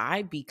me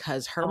cry,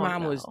 because her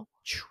mom was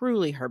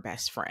truly her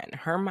best friend.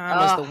 Her mom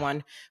was the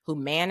one who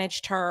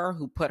managed her,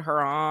 who put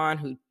her on,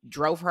 who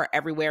drove her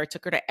everywhere,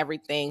 took her to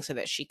everything so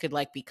that she could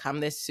like become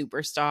this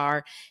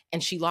superstar.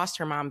 And she lost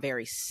her mom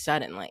very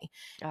suddenly.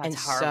 And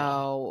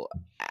so,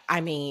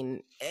 I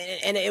mean,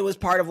 and it was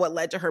part of what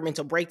led to her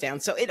mental breakdown.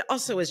 So it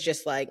also is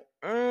just like,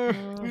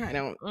 I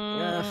don't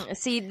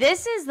see.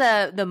 This is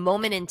the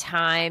moment in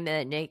time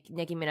that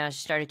Nicki Minaj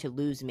started to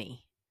lose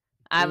me.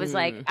 I was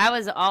like, I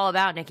was all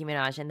about Nicki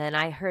Minaj, and then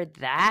I heard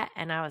that,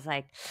 and I was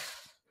like,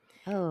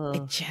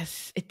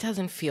 it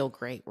doesn't feel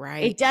great,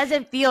 right? It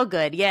doesn't feel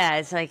good. Yeah,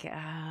 it's like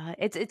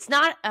it's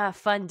not a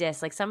fun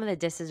diss. Like some of the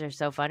disses are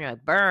so fun. You're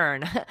like,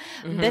 burn.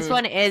 This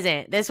one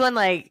isn't. This one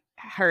like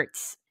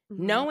hurts.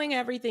 Knowing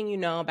everything you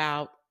know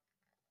about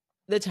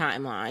the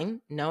timeline,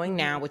 knowing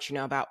now what you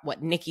know about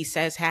what Nicki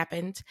says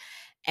happened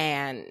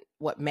and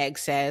what Meg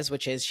says,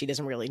 which is she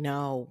doesn't really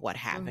know what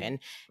happened,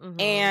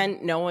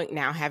 and knowing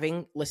now,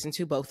 having listened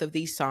to both of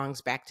these songs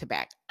back to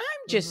back,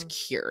 I'm just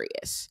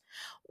curious,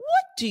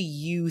 what do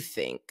you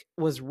think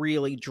was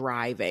really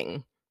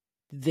driving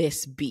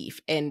this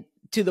beef, and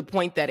to the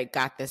point that it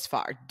got this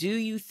far? Do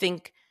you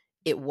think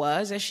it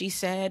was, as she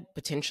said,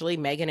 potentially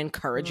Megan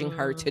encouraging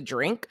her to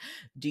drink?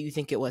 Do you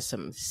think it was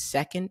some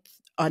second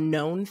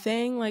unknown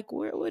thing? Like,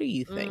 what do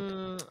you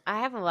think? I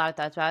have a lot of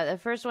thoughts about it. The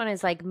first one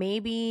is like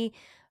maybe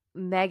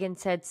Megan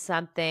said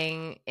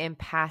something in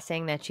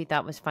passing that she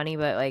thought was funny,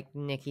 but like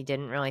Nicki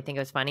didn't really think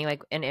it was funny,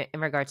 like in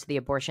regards to the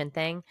abortion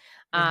thing.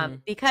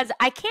 Because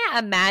I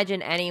can't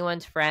imagine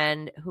anyone's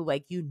friend who,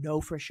 like,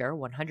 for sure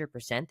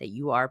 100% that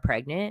you are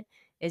pregnant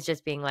is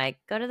just being like,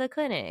 go to the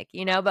clinic,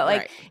 but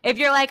like, if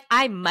you're like,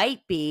 I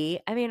might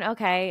be, I mean,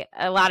 okay,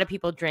 a lot of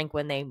people drink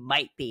when they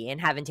might be and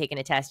haven't taken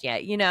a test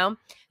yet,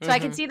 so I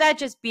can see that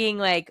just being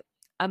like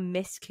a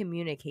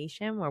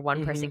miscommunication where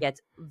one person gets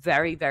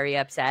very, very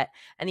upset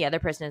and the other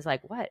person is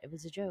like, what? It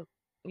was a joke,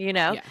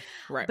 Yeah,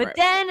 but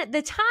then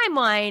the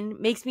timeline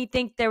makes me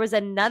think there was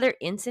another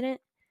incident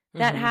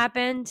that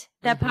happened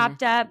that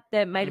popped up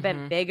that might have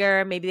been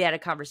bigger. Maybe they had a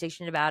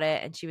conversation about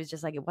it and she was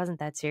just like, it wasn't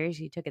that serious.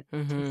 You took it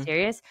too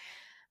serious.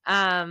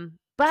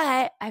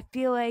 But I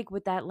feel like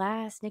with that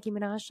last Nicki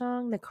Minaj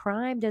song, the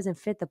crime doesn't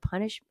fit the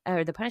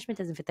or the punishment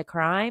doesn't fit the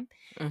crime.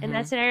 In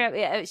that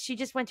scenario, she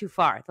just went too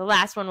far. The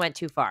last one went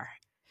too far.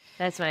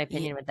 That's my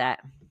opinion with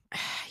that.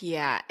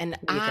 Yeah. And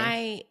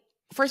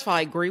first of all,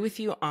 I agree with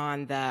you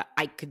on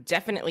I could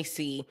definitely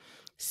see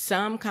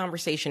some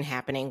conversation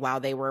happening while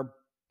they were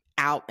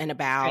out and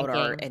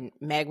about and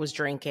Meg was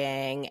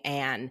drinking.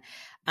 And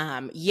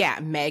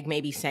Meg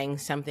maybe saying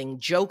something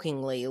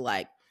jokingly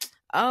like,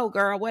 oh,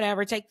 girl,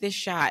 whatever, take this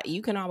shot.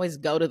 You can always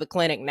go to the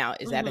clinic. Now,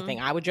 is that a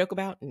thing I would joke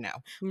about? No.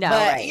 No,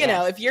 but, you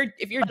know, if you're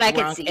but drunk. I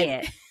can see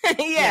it.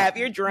 If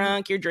you're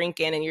drunk, you're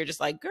drinking, and you're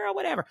just like, girl,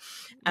 whatever.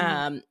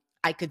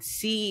 I could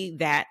see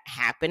that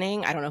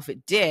happening. I don't know if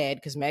it did,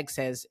 because Meg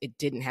says it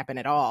didn't happen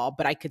at all.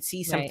 But I could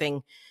see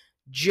something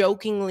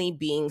jokingly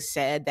being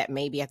said that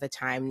maybe at the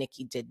time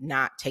Nicki did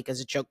not take as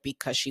a joke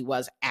because she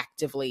was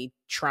actively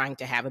trying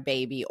to have a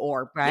baby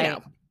or,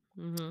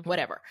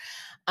 whatever.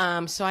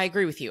 So I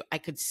agree with you. I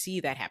could see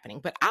that happening.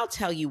 But I'll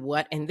tell you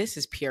what, and this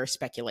is pure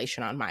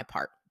speculation on my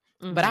part,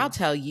 but I'll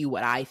tell you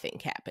what I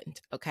think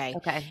happened. Okay.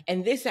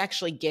 And this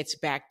actually gets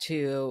back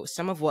to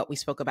some of what we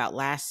spoke about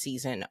last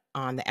season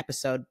on the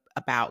episode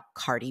about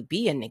Cardi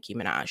B and Nicki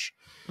Minaj.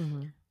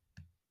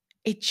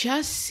 It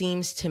just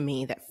seems to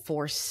me that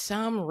for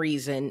some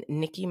reason,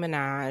 Nicki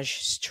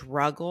Minaj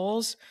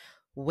struggles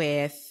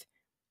with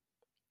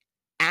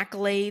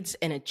accolades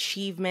and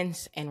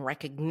achievements and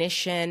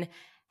recognition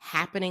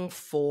happening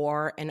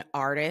for an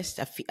artist,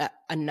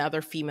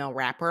 another female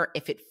rapper,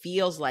 if it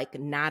feels like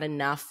not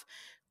enough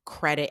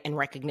credit and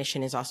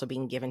recognition is also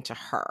being given to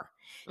her.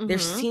 There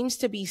seems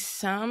to be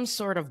some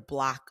sort of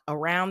block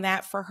around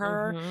that for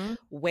her,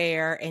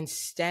 where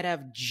instead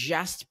of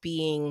just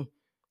being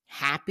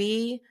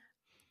happy,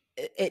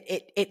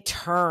 it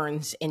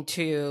turns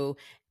into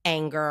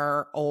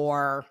anger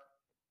or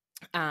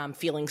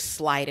feeling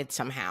slighted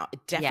somehow. It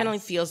definitely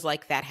feels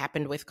like that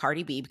happened with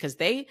Cardi B, because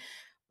they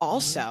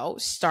also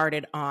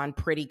started on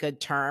pretty good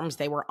terms.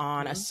 They were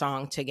on a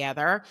song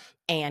together,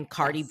 and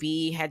Cardi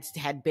B had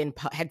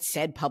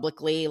said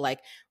publicly like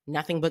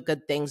nothing but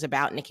good things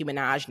about Nicki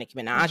Minaj. Nicki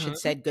Minaj had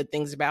said good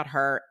things about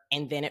her,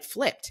 and then it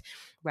flipped.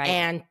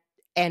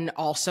 And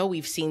also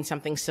we've seen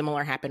something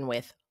similar happen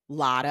with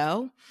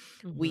Lotto.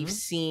 We've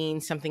seen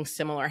something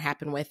similar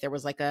happen with, there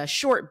was like a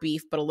short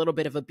beef, but a little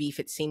bit of a beef,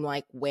 it seemed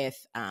like,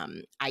 with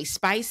Ice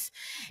Spice.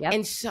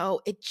 And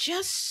so it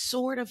just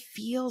sort of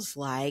feels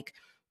like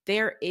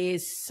there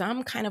is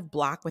some kind of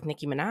block with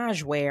Nicki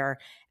Minaj where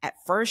at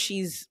first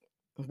she's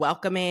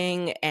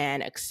welcoming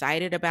and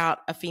excited about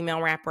a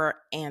female rapper,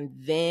 and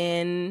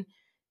then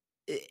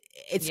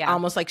it's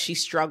almost like she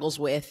struggles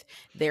with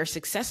their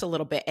success a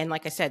little bit. And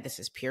like I said, this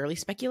is purely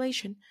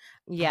speculation.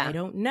 I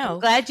don't know. I'm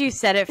glad you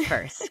said it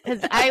first,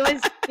 because I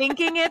was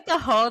thinking it the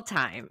whole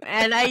time,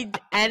 and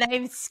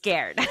I'm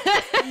scared.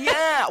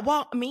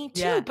 Well, me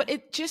too. But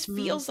it just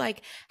feels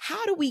like,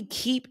 how do we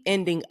keep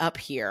ending up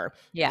here?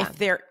 If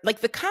they're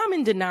like, the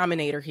common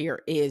denominator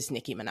here is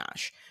Nicki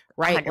Minaj,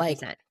 right?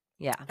 100%.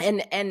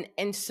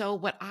 And so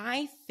what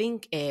I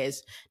think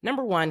is,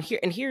 number one,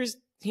 here's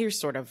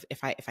sort of,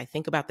 if I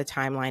think about the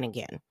timeline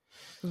again,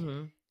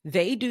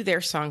 they do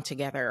their song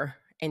together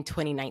in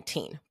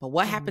 2019. But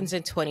what happens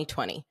in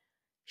 2020?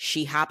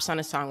 She hops on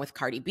a song with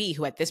Cardi B,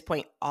 who at this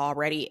point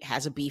already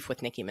has a beef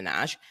with Nicki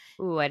Minaj.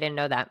 Ooh, I didn't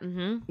know that.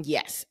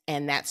 Yes.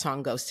 And that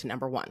song goes to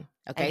number one.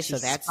 Okay. And she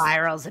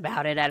spirals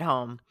about it at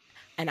home.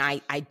 And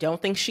I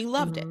don't think she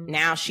loved it.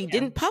 Now, she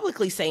didn't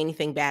publicly say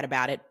anything bad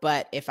about it,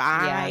 but if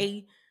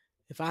I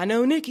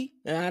know Nicki,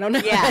 I don't know.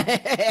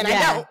 And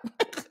I don't.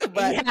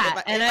 But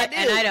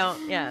I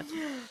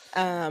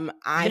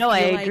don't. I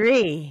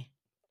agree.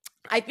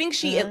 I think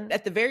she,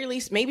 at the very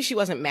least, maybe she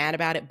wasn't mad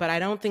about it, but I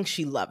don't think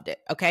she loved it.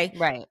 Okay.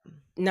 Right.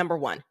 Number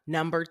one.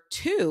 Number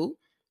two,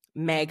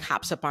 Meg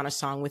hops up on a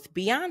song with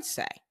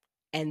Beyonce,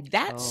 and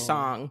that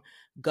song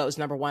goes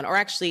number one. Or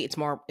actually, it's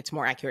more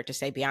accurate to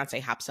say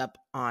Beyonce hops up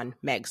on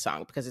Meg's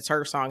song, because it's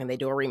her song and they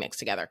do a remix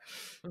together.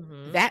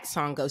 That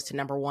song goes to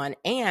number one.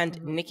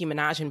 And Nicki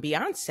Minaj and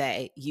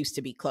Beyonce used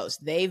to be close.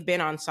 They've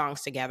been on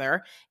songs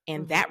together,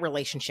 and that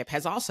relationship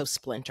has also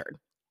splintered.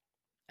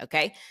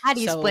 Okay. How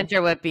do you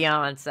splinter with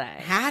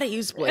Beyonce? How do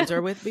you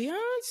splinter with Beyonce?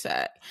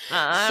 say?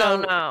 I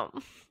don't know.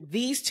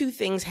 These two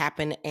things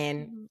happen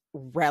in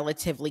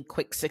relatively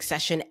quick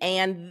succession.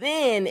 And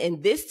then,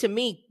 and this to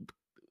me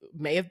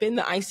may have been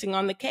the icing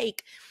on the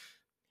cake,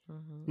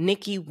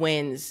 Nicki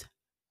wins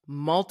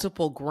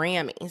multiple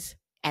Grammys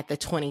at the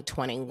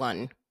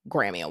 2021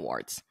 Grammy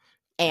Awards.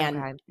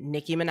 And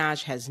Nicki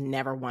Minaj has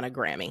never won a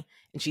Grammy.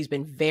 And she's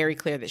been very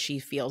clear that she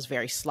feels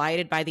very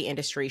slighted by the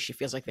industry. She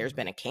feels like there's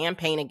been a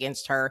campaign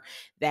against her.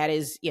 That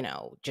is, you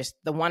know, just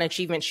the one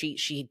achievement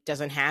she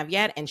doesn't have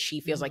yet. And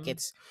she feels like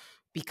it's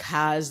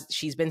because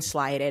she's been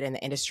slighted and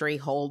the industry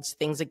holds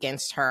things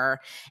against her.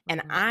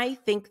 And I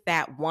think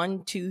that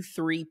 1, 2,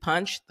 3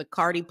 punch, the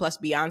Cardi plus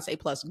Beyonce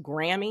plus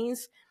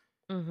Grammys,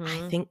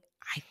 I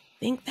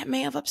think that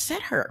may have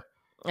upset her.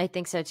 I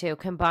think so too,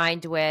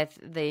 combined with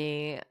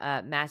the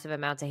massive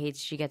amounts of hate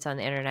she gets on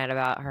the internet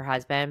about her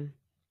husband.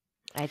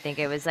 I think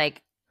it was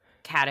like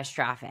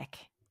catastrophic.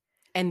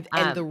 And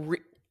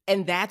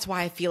that's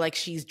why I feel like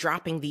she's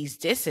dropping these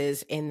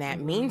disses in that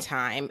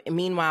meantime.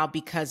 Meanwhile,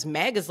 because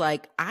Meg is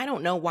like, I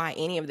don't know why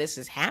any of this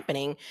is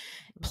happening.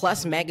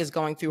 Plus, Meg is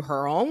going through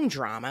her own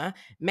drama.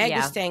 Meg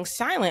is staying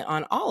silent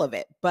on all of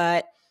it.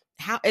 But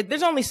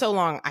there's only so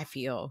long I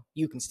feel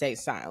you can stay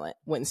silent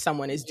when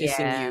someone is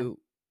dissing you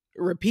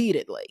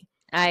repeatedly.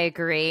 I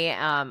agree.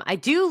 I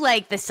do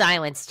like the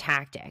silence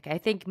tactic. I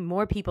think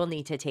more people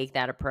need to take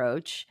that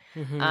approach.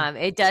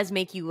 It does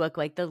make you look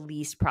like the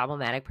least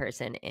problematic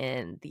person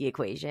in the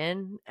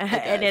equation,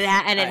 and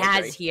it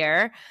has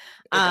here.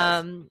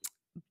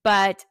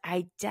 But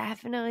I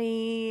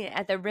definitely,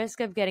 at the risk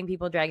of getting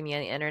people dragging me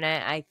on the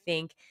internet, I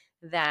think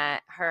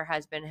that her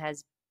husband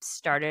has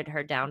started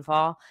her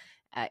downfall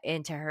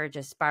into her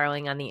just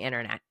spiraling on the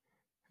internet,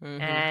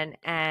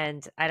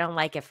 and I don't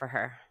like it for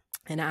her.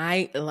 And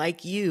I,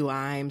 like you,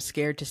 I'm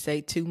scared to say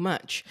too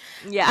much.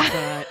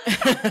 Yeah.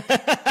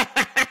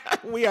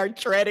 But we are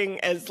treading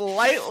as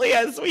lightly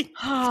as we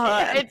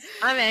can.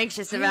 I'm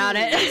anxious about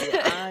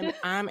it.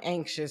 I'm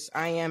anxious.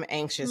 I am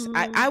anxious.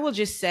 I will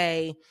just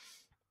say,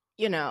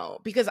 you know,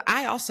 because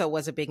I also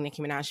was a big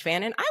Nicki Minaj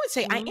fan, and I would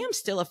say I am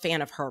still a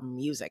fan of her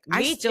music.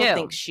 I still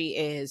think she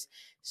is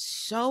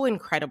so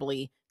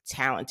incredibly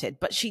talented,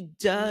 but she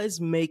does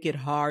make it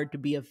hard to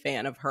be a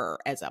fan of her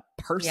as a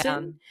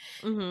person.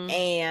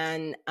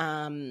 And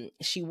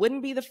she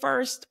wouldn't be the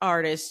first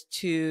artist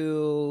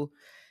to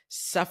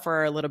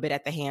suffer a little bit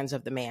at the hands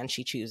of the man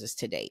she chooses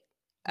to date.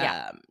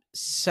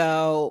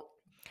 So,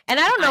 and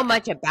I don't know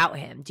much about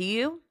him. Do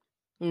you?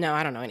 No,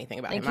 I don't know anything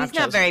about him. He's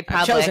not very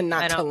public. I've chosen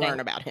not to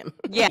learn about him.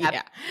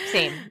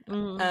 Same.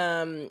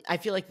 I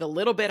feel like the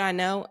little bit I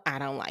know, I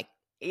don't like.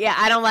 Yeah,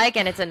 I don't like,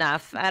 and it's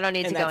enough. I don't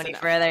need to go any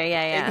further.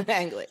 Yeah.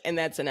 Exactly. And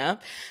that's enough.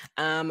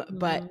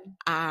 But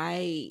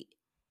I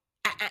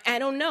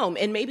don't know.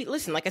 And maybe,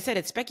 listen, like I said,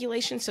 it's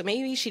speculation. So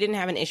maybe she didn't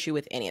have an issue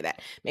with any of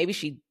that. Maybe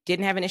she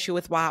didn't have an issue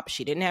with WAP.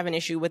 She didn't have an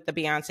issue with the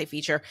Beyonce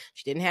feature.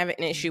 She didn't have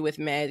an issue with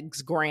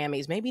Meg's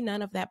Grammys. Maybe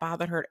none of that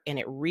bothered her. And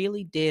it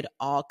really did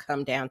all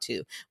come down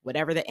to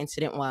whatever the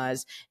incident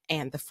was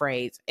and the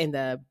phrase and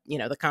the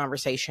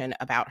conversation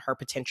about her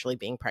potentially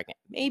being pregnant.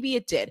 Maybe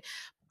it did.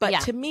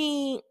 But to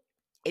me,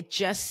 it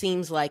just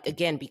seems like,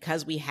 again,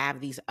 because we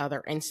have these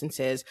other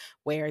instances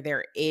where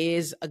there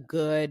is a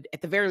good,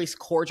 at the very least,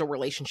 cordial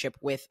relationship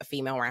with a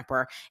female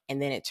rapper,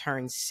 and then it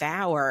turns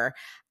sour,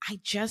 I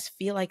just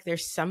feel like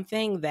there's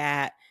something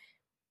that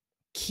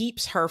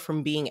keeps her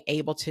from being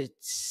able to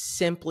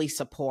simply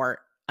support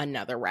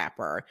another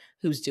rapper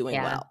who's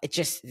doing well. It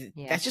just,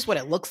 that's just what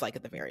it looks like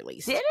at the very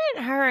least.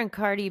 Didn't her and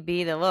Cardi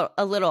B, a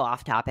little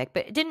off topic,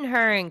 but didn't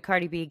her and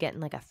Cardi B get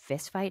in like a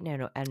fist fight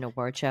at an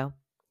award show?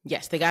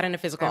 Yes, they got in a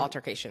physical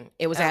altercation.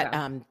 It was at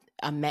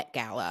a Met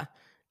Gala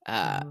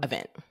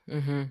event.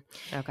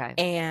 Okay.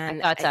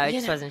 And I thought so. I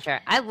just wasn't sure.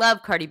 I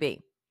love Cardi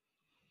B.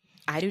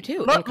 I do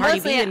too. And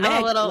Cardi B and Meg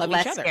I'm a little love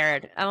less each other.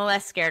 scared. I'm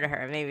less scared of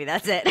her. Maybe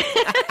that's it.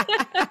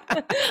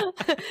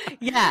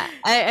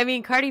 I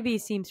mean, Cardi B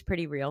seems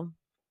pretty real.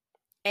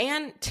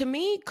 And to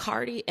me,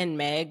 Cardi and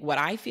Meg, what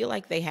I feel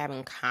like they have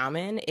in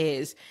common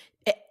is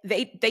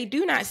they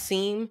do not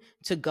seem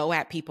to go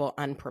at people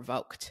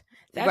unprovoked.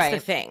 That's the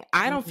thing.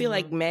 I don't feel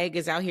like Meg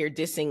is out here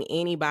dissing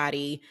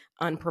anybody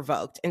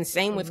unprovoked. And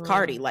same with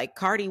Cardi. Like,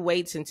 Cardi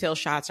waits until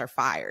shots are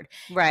fired.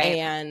 Right.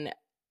 And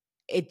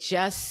it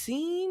just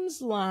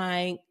seems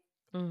like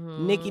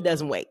Nicki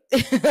doesn't wait.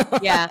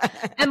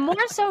 And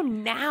more so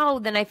now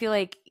than I feel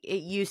like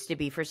it used to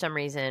be for some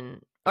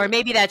reason. Or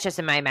maybe that's just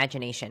in my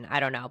imagination. I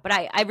don't know. But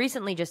I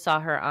recently just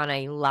saw her on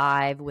a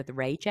live with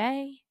Ray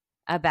J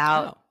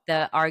about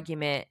the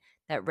argument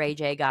that Ray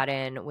J got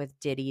in with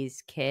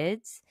Diddy's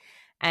kids.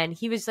 And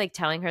he was like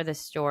telling her the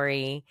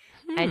story,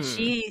 and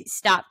she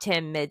stopped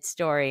him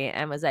mid-story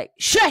and was like,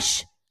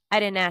 "Shush!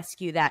 I didn't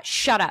ask you that.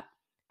 Shut up.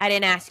 I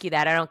didn't ask you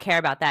that. I don't care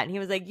about that." And he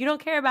was like, "You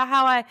don't care about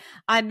how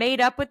I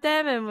made up with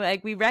them and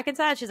like we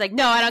reconciled?" She's like,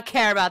 "No, I don't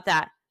care about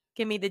that.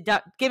 Give me the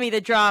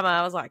drama."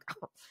 I was like,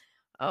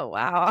 "Oh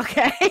wow,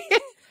 okay."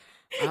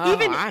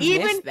 I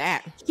missed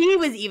that. He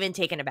was even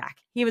taken aback.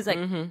 He was like,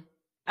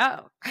 "Oh."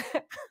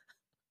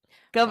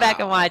 Go back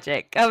and watch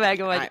it. Go back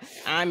and watch it.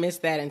 I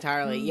missed that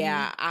entirely. Mm-hmm.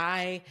 Yeah,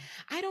 I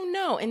don't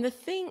know. And the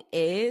thing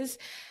is,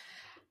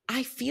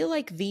 I feel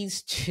like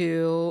these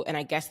two, and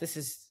I guess this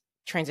is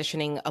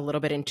transitioning a little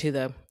bit into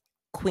the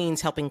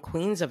queens helping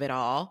queens of it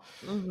all.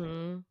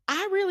 Mm-hmm.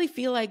 I really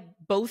feel like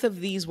both of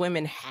these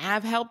women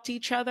have helped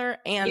each other,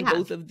 and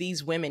both of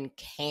these women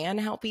can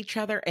help each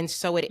other. And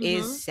so it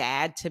is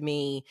sad to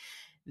me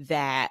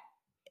that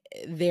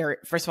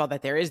first of all,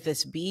 that there is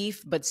this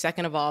beef, but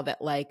second of all,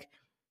 that like,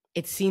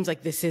 it seems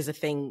like this is a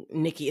thing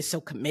Nicki is so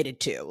committed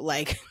to.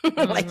 Like,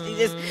 like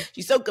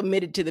she's so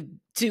committed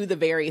to the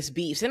various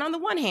beefs. And on the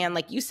one hand,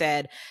 like you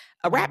said,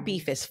 a rap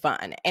beef is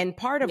fun. And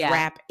part of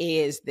rap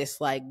is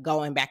this like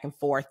going back and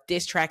forth.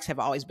 Diss tracks have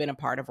always been a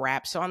part of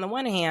rap. So on the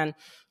one hand,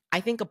 I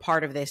think a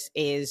part of this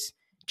is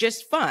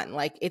just fun.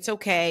 Like, it's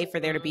okay for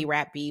there to be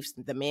rap beefs.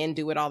 The men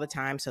do it all the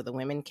time, so the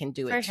women can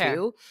do it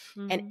too.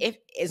 And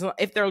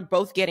if they're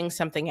both getting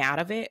something out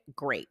of it,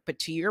 great. But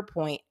to your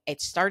point,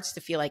 it starts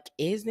to feel like,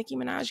 is Nicki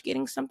Minaj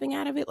getting something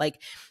out of it?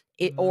 Like,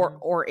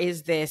 or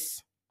is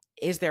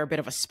there a bit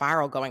of a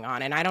spiral going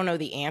on? And I don't know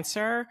the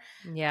answer.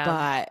 Yeah,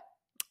 but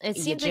it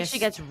seems like she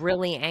gets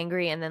really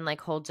angry and then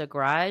like holds a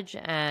grudge,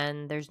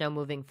 and there's no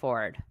moving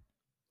forward.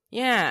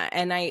 Yeah,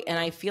 and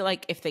I feel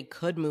like if they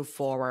could move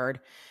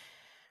forward,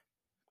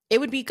 it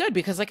would be good,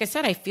 because like I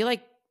said, I feel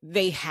like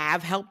they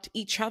have helped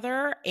each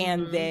other,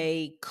 and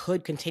they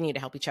could continue to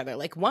help each other.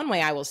 Like, one way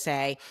I will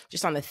say,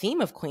 just on the theme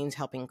of queens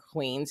helping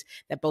queens,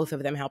 that both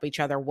of them help each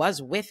other,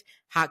 was with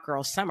Hot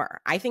Girl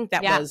Summer. I think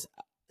that was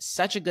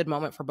such a good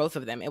moment for both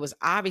of them. It was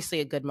obviously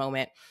a good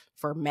moment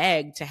for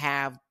Meg to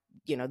have,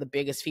 you know, the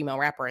biggest female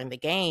rapper in the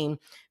game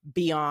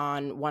be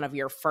on one of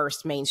your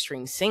first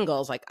mainstream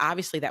singles. Like,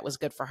 obviously that was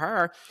good for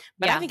her,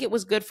 but I think it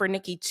was good for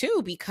Nicki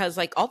too, because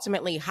like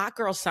ultimately Hot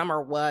Girl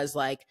Summer was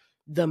like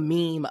the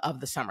meme of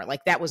the summer.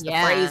 Like, that was the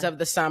phrase of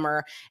the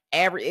summer.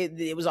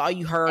 It was all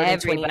you heard.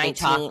 Everybody in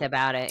 2019. Talked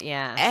about it.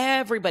 Yeah.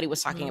 Everybody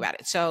was talking about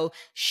it. So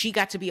she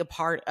got to be a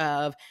part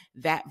of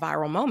that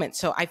viral moment.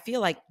 So I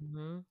feel like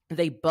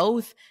they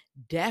both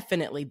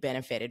definitely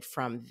benefited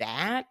from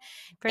that.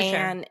 For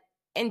sure.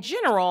 In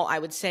general, I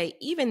would say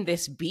even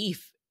this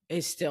beef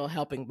is still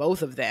helping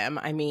both of them.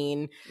 I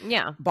mean,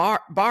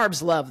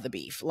 Barb's love the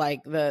beef.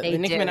 Like the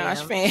Nicki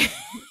Minaj fan.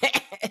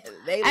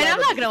 And I'm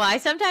not going to lie,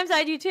 sometimes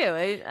I do too.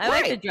 I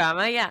like the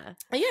drama. Yeah.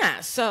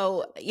 Yeah.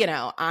 So, you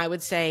know, I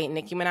would say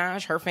Nicki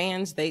Minaj, her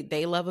fans,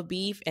 they love a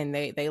beef, and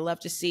they love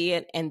to see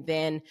it. And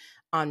then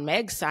on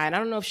Meg's side, I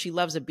don't know if she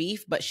loves a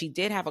beef, but she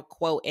did have a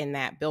quote in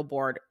that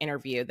Billboard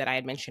interview that I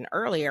had mentioned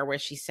earlier, where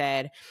she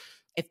said,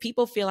 "If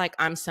people feel like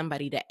I'm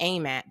somebody to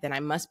aim at, then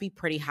I must be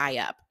pretty high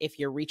up if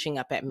you're reaching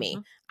up at me.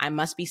 I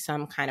must be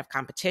some kind of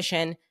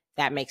competition.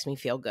 That makes me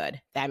feel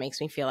good. That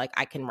makes me feel like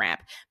I can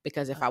rap,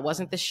 because if I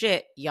wasn't the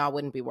shit, y'all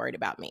wouldn't be worried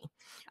about me."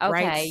 Okay,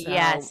 right?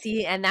 Yeah.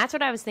 See, and that's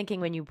what I was thinking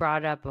when you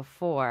brought it up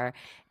before,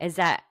 is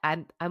that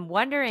I'm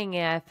wondering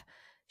if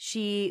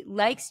she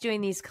likes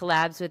doing these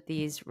collabs with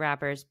these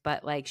rappers,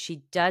 but like she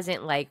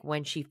doesn't like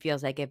when she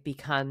feels like it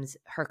becomes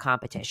her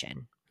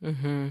competition.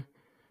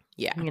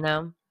 Yeah. You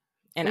know?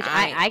 And which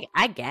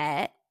I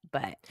get,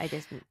 but I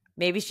just,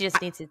 maybe she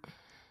just needs to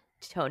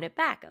tone it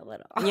back a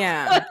little.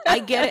 Yeah, I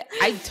get it.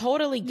 I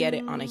totally get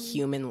it on a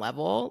human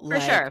level. For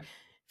sure.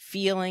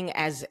 Feeling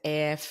as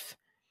if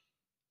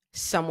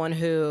someone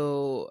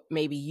who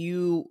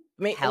maybe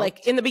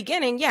like in the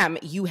beginning,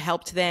 you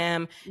helped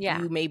them.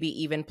 Yeah. You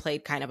maybe even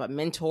played kind of a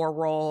mentor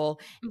role.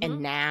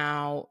 And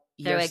now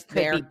they're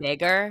could be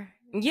bigger.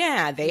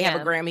 Yeah, they have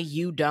a Grammy,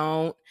 you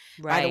don't.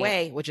 Right. By the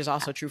way, which is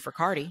also true for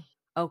Cardi.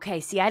 Okay,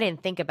 see, I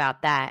didn't think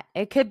about that.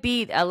 It could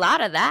be a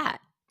lot of that.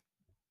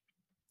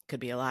 Could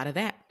be a lot of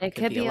that. It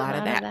could be a lot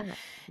of that.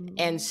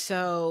 And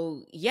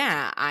so,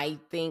 yeah, I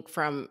think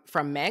from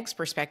Meg's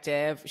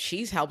perspective,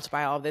 she's helped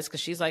by all of this, because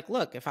she's like,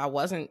 look, if I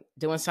wasn't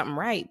doing something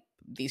right,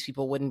 these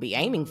people wouldn't be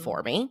aiming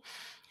for me.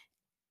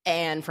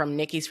 And from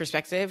Nicki's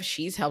perspective,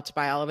 she's helped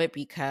by all of it,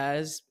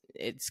 because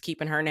it's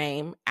keeping her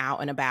name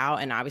out and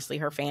about. And obviously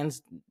her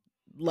fans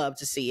love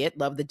to see it,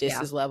 love the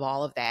disses, love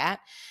all of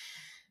that.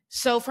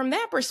 So from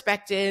that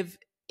perspective,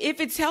 if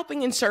it's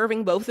helping and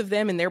serving both of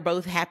them and they're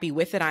both happy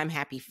with it, I'm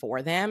happy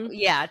for them.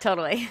 Yeah,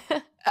 totally.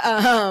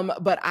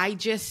 But I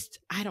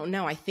don't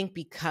know. I think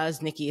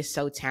because Nicki is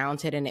so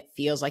talented, and it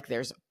feels like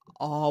there's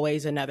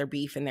always another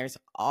beef and there's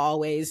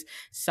always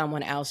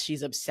someone else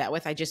she's upset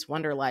with, I just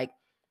wonder, like,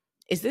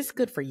 is this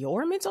good for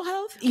your mental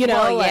health? You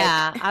know? Well,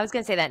 yeah, I was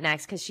going to say that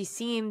next, because she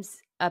seems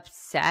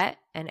upset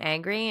and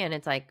angry, and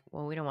it's like,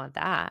 well, we don't want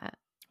that.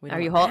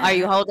 Are you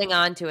holding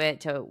on to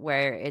it to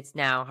where it's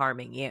now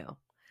harming you?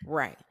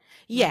 Right.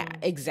 Yeah,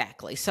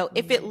 exactly. So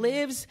if it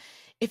lives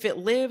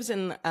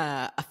in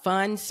a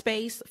fun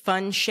space,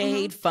 fun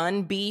shade,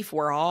 fun beef,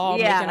 we're all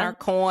making our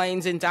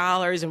coins and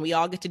dollars, and we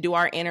all get to do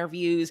our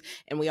interviews,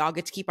 and we all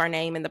get to keep our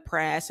name in the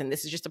press, and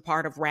this is just a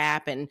part of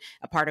rap and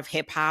a part of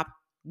hip hop.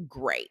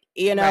 Great.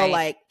 You know,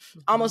 like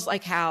almost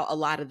like how a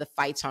lot of the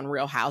fights on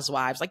Real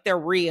Housewives, like they're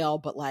real,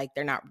 but like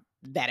they're not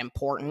that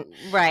important.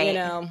 Right. You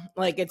know,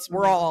 like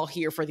we're all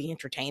here for the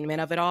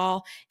entertainment of it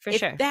all. For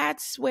sure. If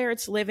that's where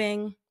it's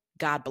living,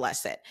 God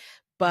bless it.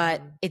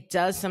 But it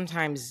does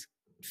sometimes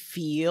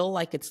feel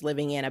like it's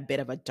living in a bit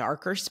of a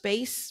darker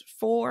space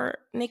for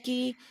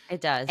Nicki.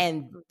 It does.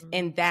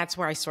 And that's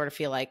where I sort of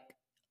feel like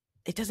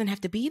it doesn't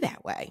have to be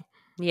that way.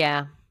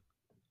 Yeah.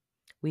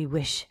 We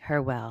wish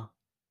her well.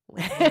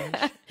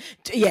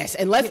 Yes,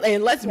 and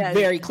let's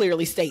very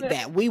clearly state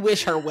that. We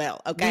wish her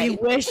well, okay? We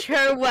wish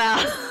her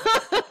well.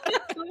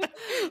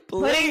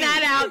 Putting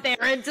that out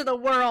there into the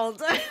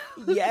world.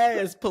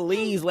 Yes,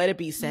 please let it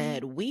be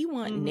said. We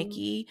want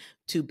Nicki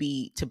to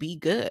be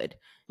good,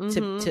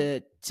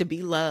 to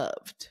be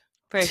loved.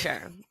 For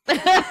sure.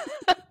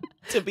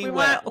 To be we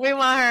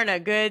want her in a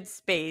good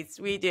space.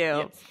 We do.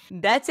 Yes.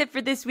 That's it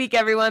for this week,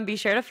 everyone. Be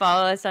sure to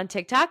follow us on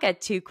TikTok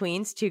at 2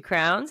 Queens, 2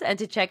 Crowns, and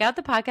to check out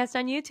the podcast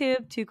on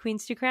YouTube, 2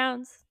 Queens, 2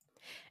 Crowns.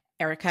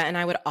 Erica and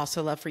I would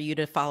also love for you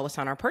to follow us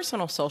on our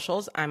personal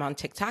socials. I'm on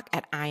TikTok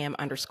at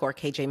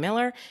 @IM_KJ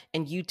Miller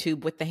and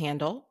YouTube with the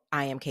handle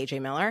I am KJ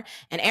Miller.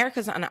 And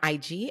Erica's on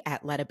IG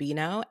at Let a Bee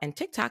Know and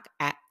TikTok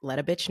at Let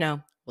a Bitch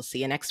Know. We'll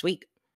see you next week.